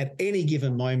at any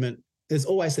given moment, there's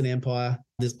always an empire.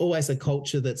 There's always a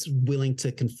culture that's willing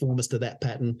to conform us to that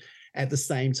pattern. At the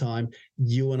same time,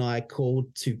 you and I are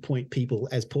called to point people,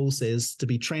 as Paul says, to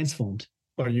be transformed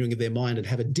by renewing of their mind and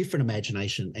have a different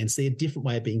imagination and see a different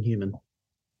way of being human.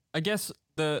 I guess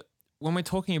when we're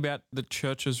talking about the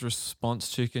church's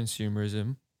response to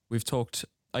consumerism, we've talked,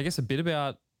 I guess, a bit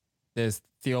about there's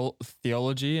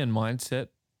theology and mindset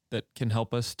that can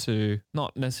help us to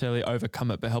not necessarily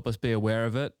overcome it, but help us be aware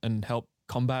of it and help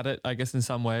combat it, I guess, in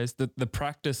some ways. The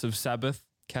practice of Sabbath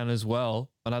can as well.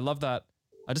 And I love that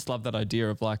I just love that idea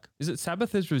of like, is it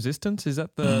Sabbath is resistance? Is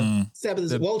that the Sabbath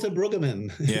is Walter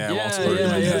Brueggemann. Yeah, Yeah, Walter yeah,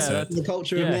 Brueggemann, yeah, that's it. that's- The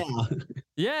culture yeah. of now.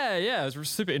 Yeah, it's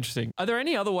super interesting. Are there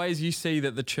any other ways you see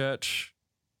that the church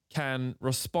can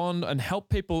respond and help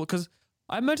people? Because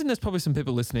I imagine there's probably some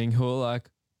people listening who are like,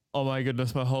 oh my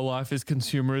goodness, my whole life is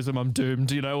consumerism. I'm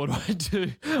doomed. You know, what do I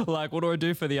do? Like, what do I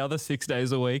do for the other 6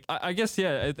 days a week? I guess,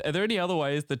 yeah. Are there any other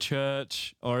ways the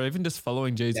church or even just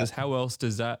following Jesus, how else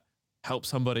does that help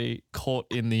somebody caught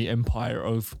in the empire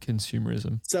of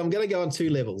consumerism? So I'm going to go on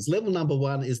 2 levels. Level number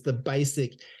 1 is the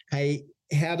basic, hey,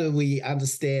 how do we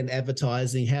understand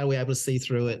advertising? How are we able to see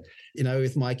through it? You know,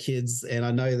 with my kids, and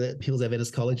I know that Hills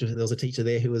Adventist College, there was a teacher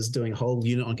there who was doing a whole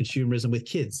unit on consumerism with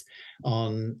kids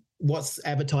on what's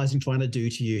advertising trying to do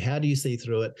to you? How do you see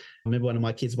through it? I remember one of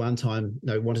my kids one time,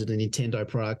 wanted a Nintendo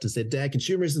product and said, Dad,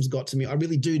 consumerism's got to me. I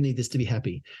really do need this to be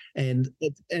happy. And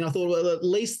I thought, well, at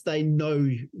least they know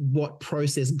what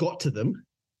process got to them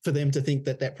for them to think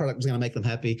that that product was going to make them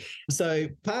happy. So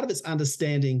part of it's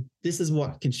understanding this is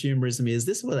what consumerism is.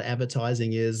 This is what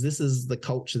advertising is. This is the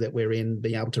culture that we're in,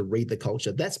 being able to read the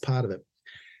culture. That's part of it.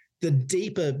 The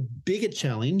deeper, bigger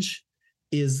challenge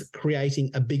is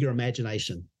creating a bigger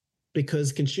imagination,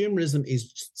 because consumerism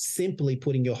is simply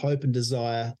putting your hope and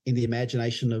desire in the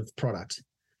imagination of product.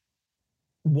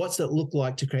 What's it look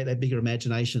like to create that bigger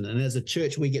imagination? And as a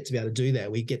church, we get to be able to do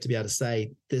that. We get to be able to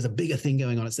say, there's a bigger thing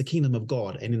going on. It's the kingdom of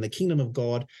God. And in the kingdom of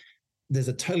God, there's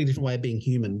a totally different way of being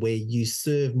human, where you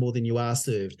serve more than you are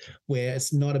served, where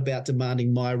it's not about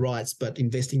demanding my rights, but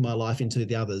investing my life into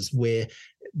the others, where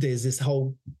there's this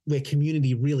whole, where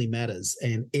community really matters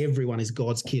and everyone is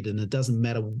God's kid. And it doesn't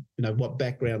matter, what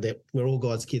background, that we're all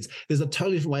God's kids. There's a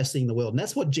totally different way of seeing the world. And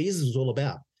that's what Jesus was all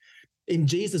about. In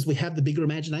Jesus, we have the bigger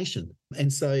imagination.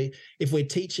 And so if we're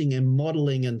teaching and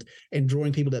modeling and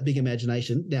drawing people to that big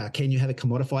imagination, now, can you have a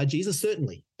commodified Jesus?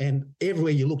 Certainly. And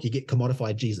everywhere you look, you get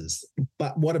commodified Jesus.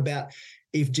 But what about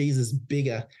if Jesus'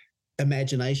 bigger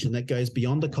imagination that goes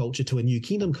beyond the culture to a new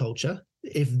kingdom culture,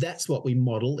 if that's what we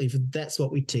model, if that's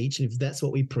what we teach, and if that's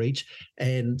what we preach?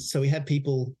 And so we have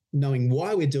people knowing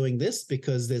why we're doing this,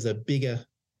 because there's a bigger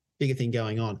thing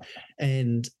going on.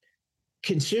 And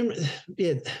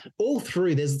all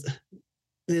through there's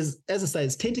as I say,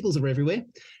 it's tentacles are everywhere.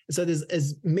 So there's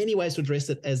as many ways to address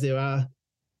it as there are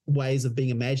ways of being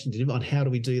imaginative on how do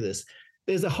we do this.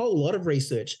 There's a whole lot of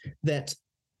research that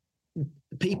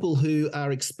people who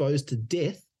are exposed to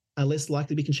death are less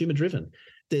likely to be consumer driven.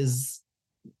 There's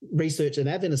research, an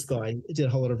Adventist guy did a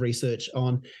whole lot of research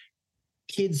on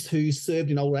kids who served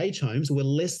in old age homes were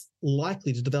less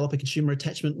likely to develop a consumer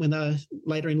attachment when they're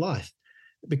later in life,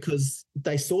 because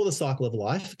they saw the cycle of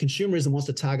life. Consumerism wants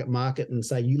to target market and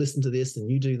say, you listen to this and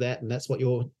you do that, and that's what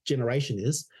your generation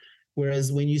is.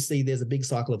 Whereas when you see there's a big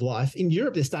cycle of life, in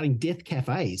Europe, they're starting death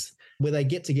cafes where they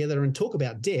get together and talk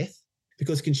about death,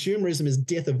 because consumerism is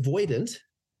death avoidant.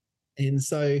 And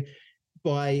so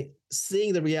by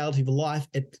seeing the reality of life,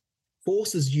 it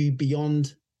forces you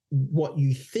beyond what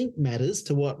you think matters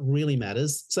to what really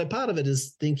matters. So part of it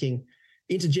is thinking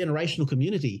intergenerational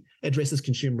community addresses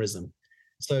consumerism.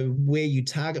 So where you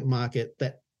target market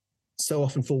that so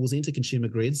often falls into consumer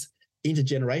grids,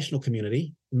 intergenerational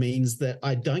community means that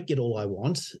I don't get all I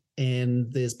want,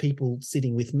 and there's people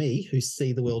sitting with me who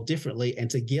see the world differently, and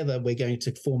together we're going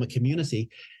to form a community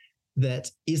that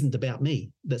isn't about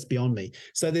me, that's beyond me.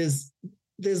 So there's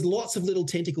lots of little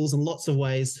tentacles and lots of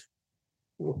ways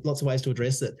to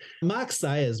address it. Mark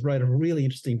Sayers wrote a really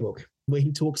interesting book where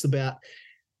he talks about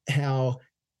how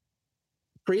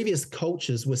previous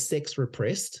cultures were sex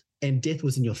repressed and death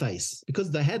was in your face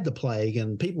because they had the plague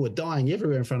and people were dying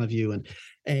everywhere in front of you,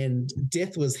 and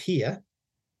death was here,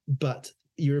 but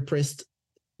you repressed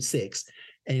sex.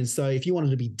 And so if you wanted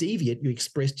to be deviant, you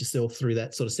expressed yourself through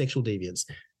that sort of sexual deviance.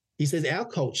 He says our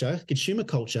culture, consumer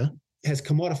culture, has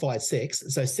commodified sex.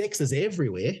 So sex is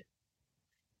everywhere,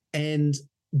 and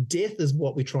death is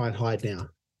what we try and hide now.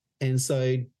 And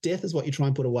so death is what you try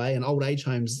and put away, and old age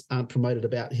homes aren't promoted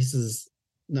about. He says,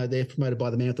 no, they're promoted by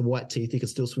the man with the white teeth who can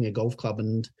still swing a golf club,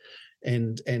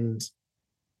 and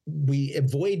we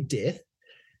avoid death.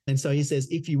 And so he says,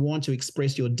 if you want to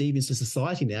express your deviance to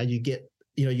society now, you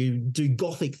do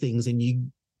gothic things and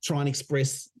you try and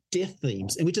express death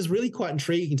themes, and which is really quite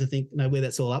intriguing to think, where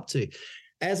that's all up to.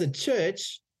 As a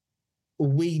church,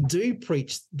 we do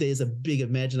preach there's a big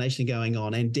imagination going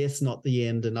on and death's not the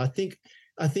end. And I think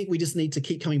we just need to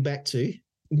keep coming back to,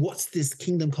 what's this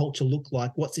kingdom culture look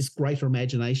like? What's this greater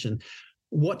imagination?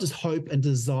 What does hope and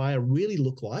desire really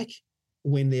look like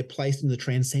when they're placed in the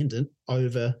transcendent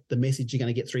over the message you're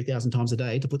going to get 3,000 times a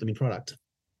day to put them in product?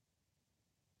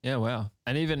 Yeah, wow.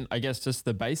 And even, I guess, just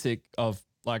the basic of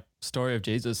like story of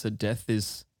Jesus that death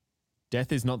is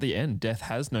not the end. Death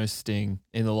has no sting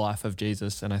in the life of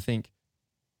Jesus. And I think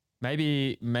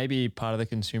maybe part of the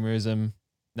consumerism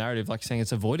narrative, like saying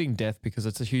it's avoiding death because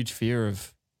it's a huge fear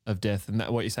of death. And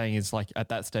that what you're saying is like at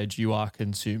that stage you are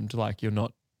consumed, like you're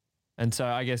not. And so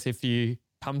I guess if you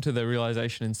come to the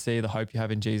realization and see the hope you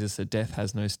have in Jesus that death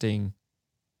has no sting,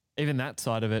 even that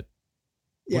side of it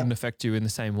wouldn't affect you in the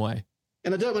same way.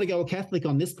 And I don't want to go Catholic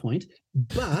on this point,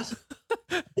 but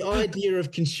the idea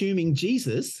of consuming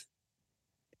Jesus,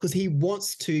 because he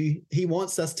wants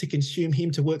us to consume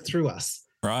him to work through us.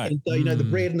 Right. And so, the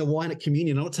bread and the wine at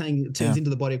communion, I'm not saying it turns into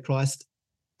the body of Christ.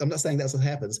 I'm not saying that's what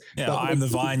happens. Yeah, but I'm the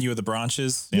vine, you are the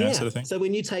branches, sort of thing. So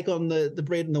when you take on the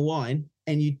bread and the wine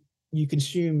and you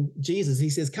consume Jesus, he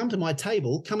says, come to my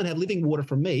table, come and have living water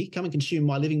from me, come and consume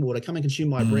my living water, come and consume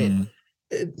my bread.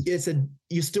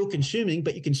 You're still consuming,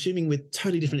 but you're consuming with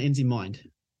totally different ends in mind.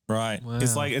 Right. Wow.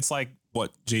 It's like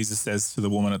what Jesus says to the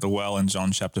woman at the well in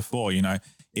John chapter 4,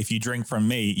 if you drink from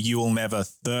me, you will never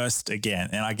thirst again.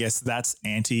 And I guess that's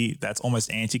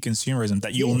almost anti-consumerism,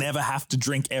 that you'll never have to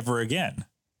drink ever again.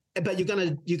 But you're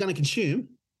gonna consume,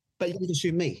 but you're gonna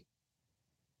consume me.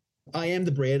 I am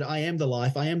the bread, I am the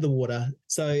life, I am the water.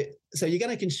 So you're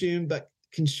gonna consume, but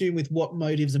consume with what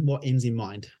motives and what ends in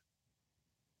mind.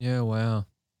 Yeah, wow.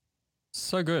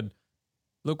 So good.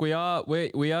 Look, we are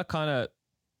kind of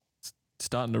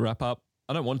starting to wrap up.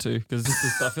 I don't want to because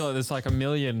I feel like there's like a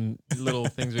million little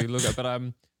things we look at, but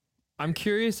I'm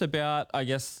curious about, I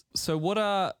guess, so what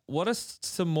are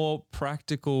some more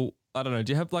practical, I don't know,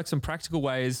 do you have like some practical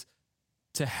ways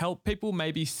to help people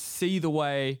maybe see the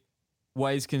ways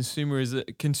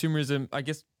consumerism, I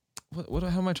guess, how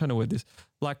am I trying to word this?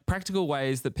 Like practical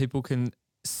ways that people can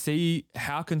see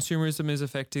how consumerism is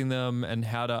affecting them and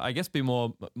how to, I guess, be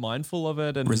more mindful of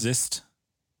it and resist.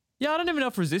 Yeah, I don't even know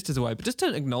if resist is a way, but just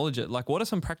to acknowledge it. Like, what are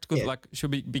some practical, like,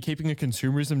 should we be keeping a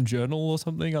consumerism journal or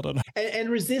something? I don't know. And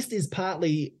resist is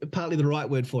partly the right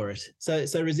word for it.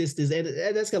 So resist is, and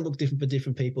that's going to look different for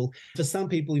different people. For some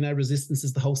people, resistance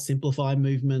is the whole simplify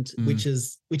movement, which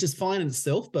is fine in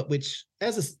itself, but this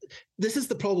is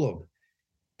the problem.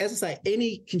 As I say,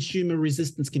 any consumer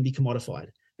resistance can be commodified.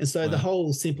 And so the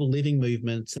whole simple living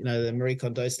movement, the Marie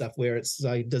Kondo stuff where it's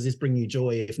like, does this bring you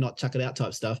joy? If not, chuck it out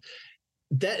type stuff.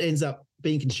 That ends up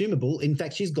being consumable. In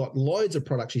fact, she's got loads of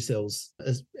products she sells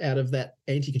out of that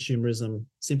anti-consumerism,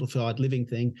 simplified living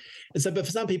thing. And so, but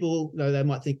for some people, they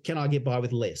might think, can I get by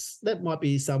with less? That might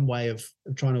be some way of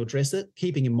trying to address it,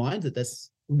 keeping in mind that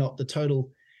that's not the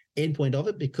total endpoint of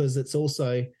it, because it's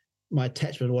also my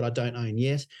attachment to what I don't own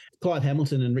yet. Clive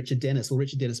Hamilton and Richard Dennis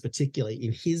particularly,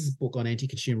 in his book on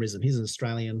anti-consumerism, he's an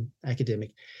Australian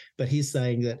academic, but he's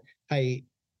saying that, hey,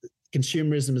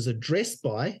 consumerism is addressed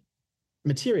by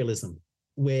materialism,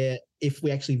 where if we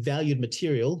actually valued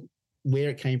material, where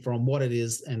it came from, what it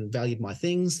is, and valued my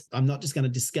things, I'm not just going to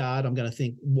discard. I'm going to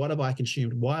think, what have I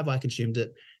consumed? Why have I consumed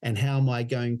it? And how am I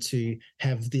going to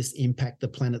have this impact the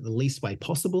planet the least way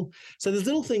possible? So there's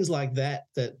little things like that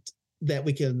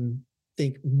we can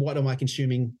think, what am I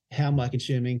consuming? How am I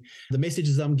consuming? The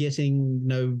messages I'm getting,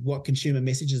 what consumer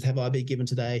messages have I been given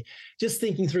today? Just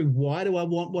thinking through, why do I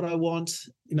want what I want?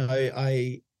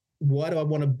 Why do I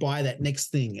want to buy that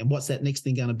next thing? And what's that next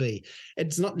thing going to be?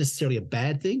 It's not necessarily a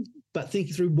bad thing, but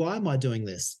thinking through, why am I doing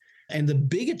this? And the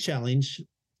bigger challenge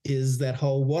is that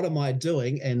whole, what am I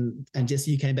doing? And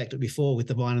Jesse, you came back to it before with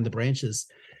the vine and the branches.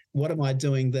 What am I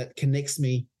doing that connects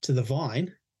me to the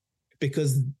vine?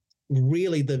 Because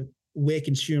really where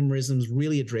consumerism is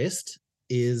really addressed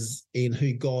is in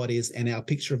who God is and our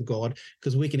picture of God,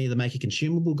 because we can either make a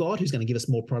consumable God who's going to give us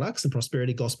more products, and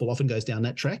prosperity gospel often goes down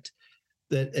that track,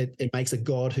 that it makes a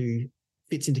God who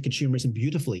fits into consumerism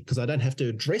beautifully, because I don't have to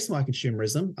address my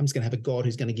consumerism. I'm just going to have a God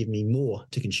who's going to give me more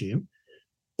to consume.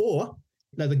 Or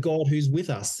the God who's with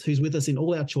us in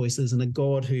all our choices, and a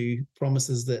God who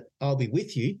promises that I'll be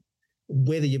with you,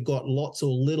 whether you've got lots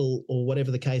or little or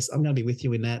whatever the case, I'm going to be with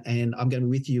you in that, and I'm going to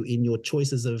be with you in your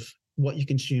choices of what you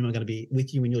consume. I'm going to be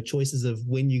with you in your choices of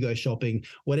when you go shopping,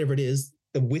 whatever it is.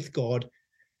 And with God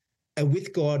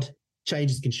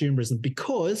changes consumerism,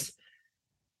 because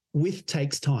with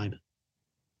takes time.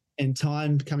 And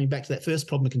time, coming back to that first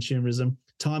problem of consumerism,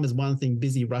 time is one thing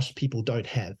busy, rushed people don't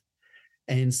have.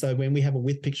 And so when we have a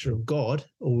with picture of God,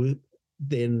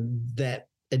 then that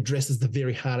addresses the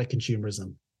very heart of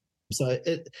consumerism. So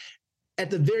at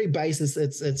the very basis,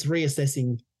 it's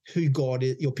reassessing who God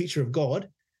is, your picture of God,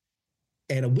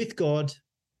 and a with God,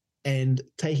 and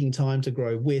taking time to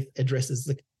grow with addresses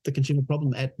the consumer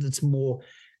problem. It's more,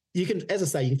 you can, as I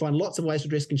say, you can find lots of ways to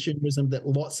address consumerism that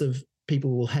lots of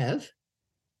people will have,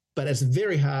 but at its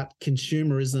very heart,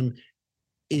 consumerism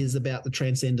is about the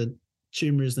transcendent.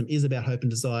 Consumerism is about hope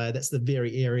and desire. That's the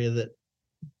very area that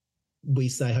we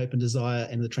say hope and desire,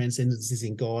 and the transcendence is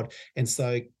in God. And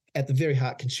so at the very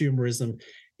heart, consumerism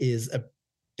is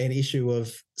an issue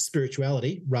of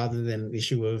spirituality rather than an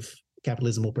issue of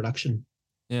capitalism or production.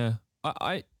 Yeah.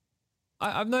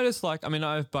 I've noticed, like, I mean,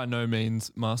 I've by no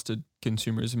means mastered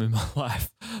consumerism in my life,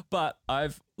 but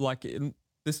I've, like, in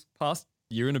this past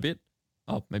year and a bit,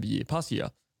 past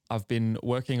year, I've been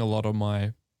working a lot on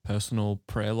my personal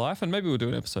prayer life, and maybe we'll do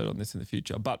an episode on this in the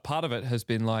future. But part of it has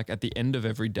been like at the end of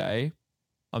every day,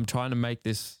 I'm trying to make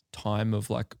this time of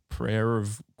like prayer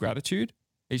of gratitude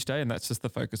each day. And that's just the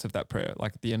focus of that prayer.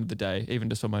 Like at the end of the day, even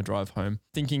just on my drive home,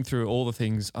 thinking through all the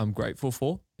things I'm grateful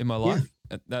for in my life.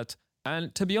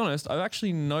 And to be honest, I've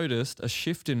actually noticed a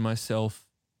shift in myself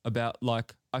about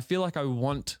like, I feel like I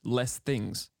want less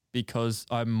things because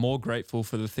I'm more grateful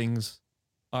for the things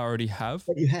I already have.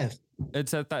 What you have.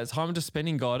 It's at that time just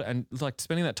spending God and like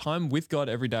spending that time with God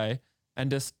every day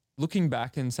and just looking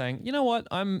back and saying, you know what,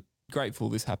 I'm grateful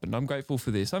this happened. I'm grateful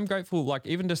for this. I'm grateful, like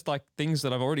even just like things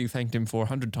that I've already thanked him for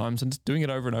 100 times and just doing it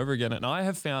over and over again. And I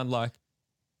have found like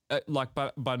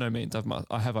by no means I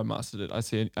mastered it. I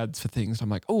see ads for things. I'm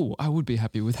like, oh, I would be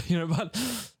happy with, but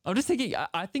I'm just thinking,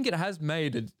 I think it has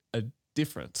made a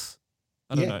difference.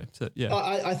 I don't know. So, yeah.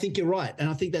 I think you're right. And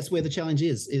I think that's where the challenge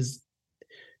is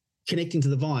connecting to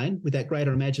the vine with that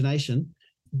greater imagination,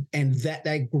 and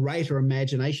that greater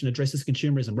imagination addresses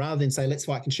consumerism rather than say, let's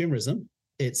fight consumerism.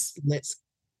 It's let's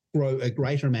grow a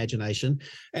greater imagination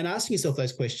and asking yourself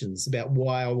those questions about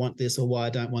why I want this or why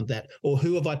I don't want that, or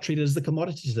who have I treated as a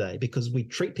commodity today? Because we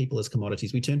treat people as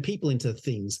commodities. We turn people into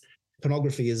things.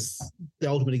 Pornography is the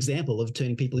ultimate example of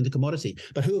turning people into commodity.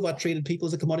 But who have I treated people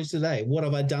as a commodity today? What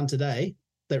have I done today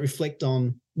that reflect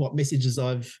on what messages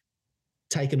I've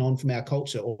taken on from our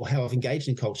culture or how I've engaged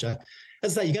in culture?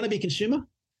 As I say, you're going to be a consumer.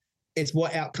 It's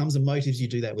what outcomes and motives you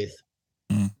do that with.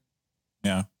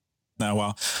 Yeah. No,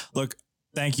 well, look,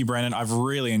 thank you, Brendan. I've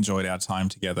really enjoyed our time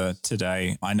together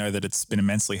today. I know that it's been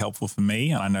immensely helpful for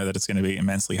me, and I know that it's going to be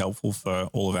immensely helpful for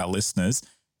all of our listeners.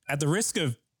 At the risk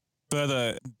of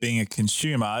further being a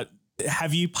consumer,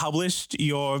 have you published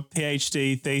your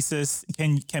PhD thesis?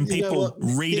 Can people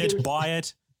read it, buy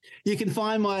it? You can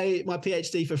find my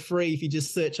PhD for free if you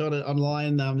just search on it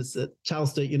online. It's at Charles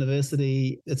Sturt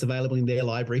University. It's available in their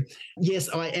library. Yes,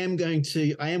 I am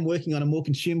working on a more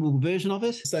consumable version of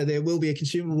it. So there will be a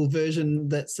consumable version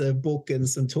that's a book and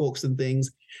some talks and things.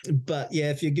 But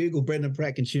yeah, if you Google Brendan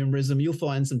Pratt consumerism, you'll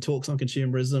find some talks on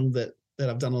consumerism that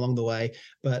I've done along the way.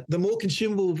 But the more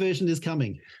consumable version is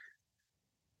coming.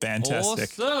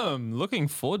 Fantastic. Awesome. Looking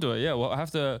forward to it. Yeah, well, I have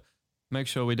to make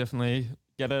sure we definitely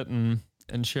get it and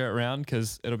share it around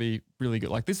because it'll be really good.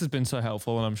 Like this has been so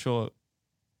helpful, and I'm sure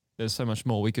there's so much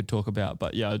more we could talk about.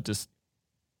 But so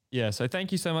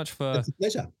thank you so much for it's a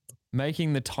pleasure.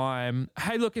 Making the time.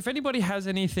 Hey, look, if anybody has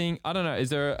anything, I don't know, is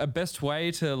there a best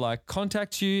way to like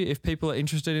contact you if people are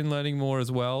interested in learning more as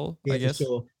well? Yeah, I guess. For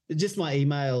sure. Just my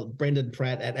email,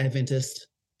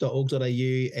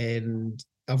 brendanpratt@adventist.org.au, and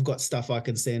I've got stuff I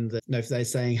can send that, if they're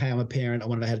saying, hey, I'm a parent, I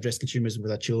want to know how to address consumerism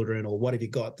with our children, or what have you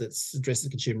got that's addresses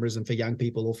consumerism for young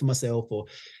people or for myself, or,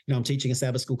 I'm teaching a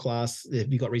Sabbath school class.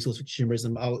 Have you got resources for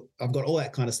consumerism? I've got all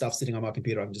that kind of stuff sitting on my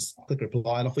computer. I can just click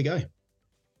reply and off we go.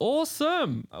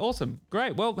 Awesome.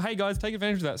 Great. Well, hey guys, take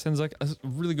advantage of that. Sounds like a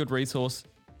really good resource.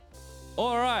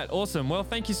 All right. Awesome. Well,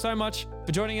 thank you so much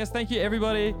for joining us. Thank you,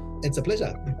 everybody. It's a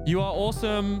pleasure. You are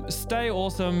awesome. Stay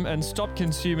awesome and stop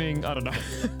consuming. I don't know.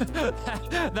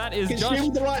 that is Consume Josh.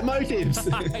 with the right motives.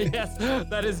 Yes,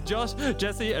 that is Josh,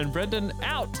 Jesse, and Brendan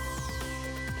out.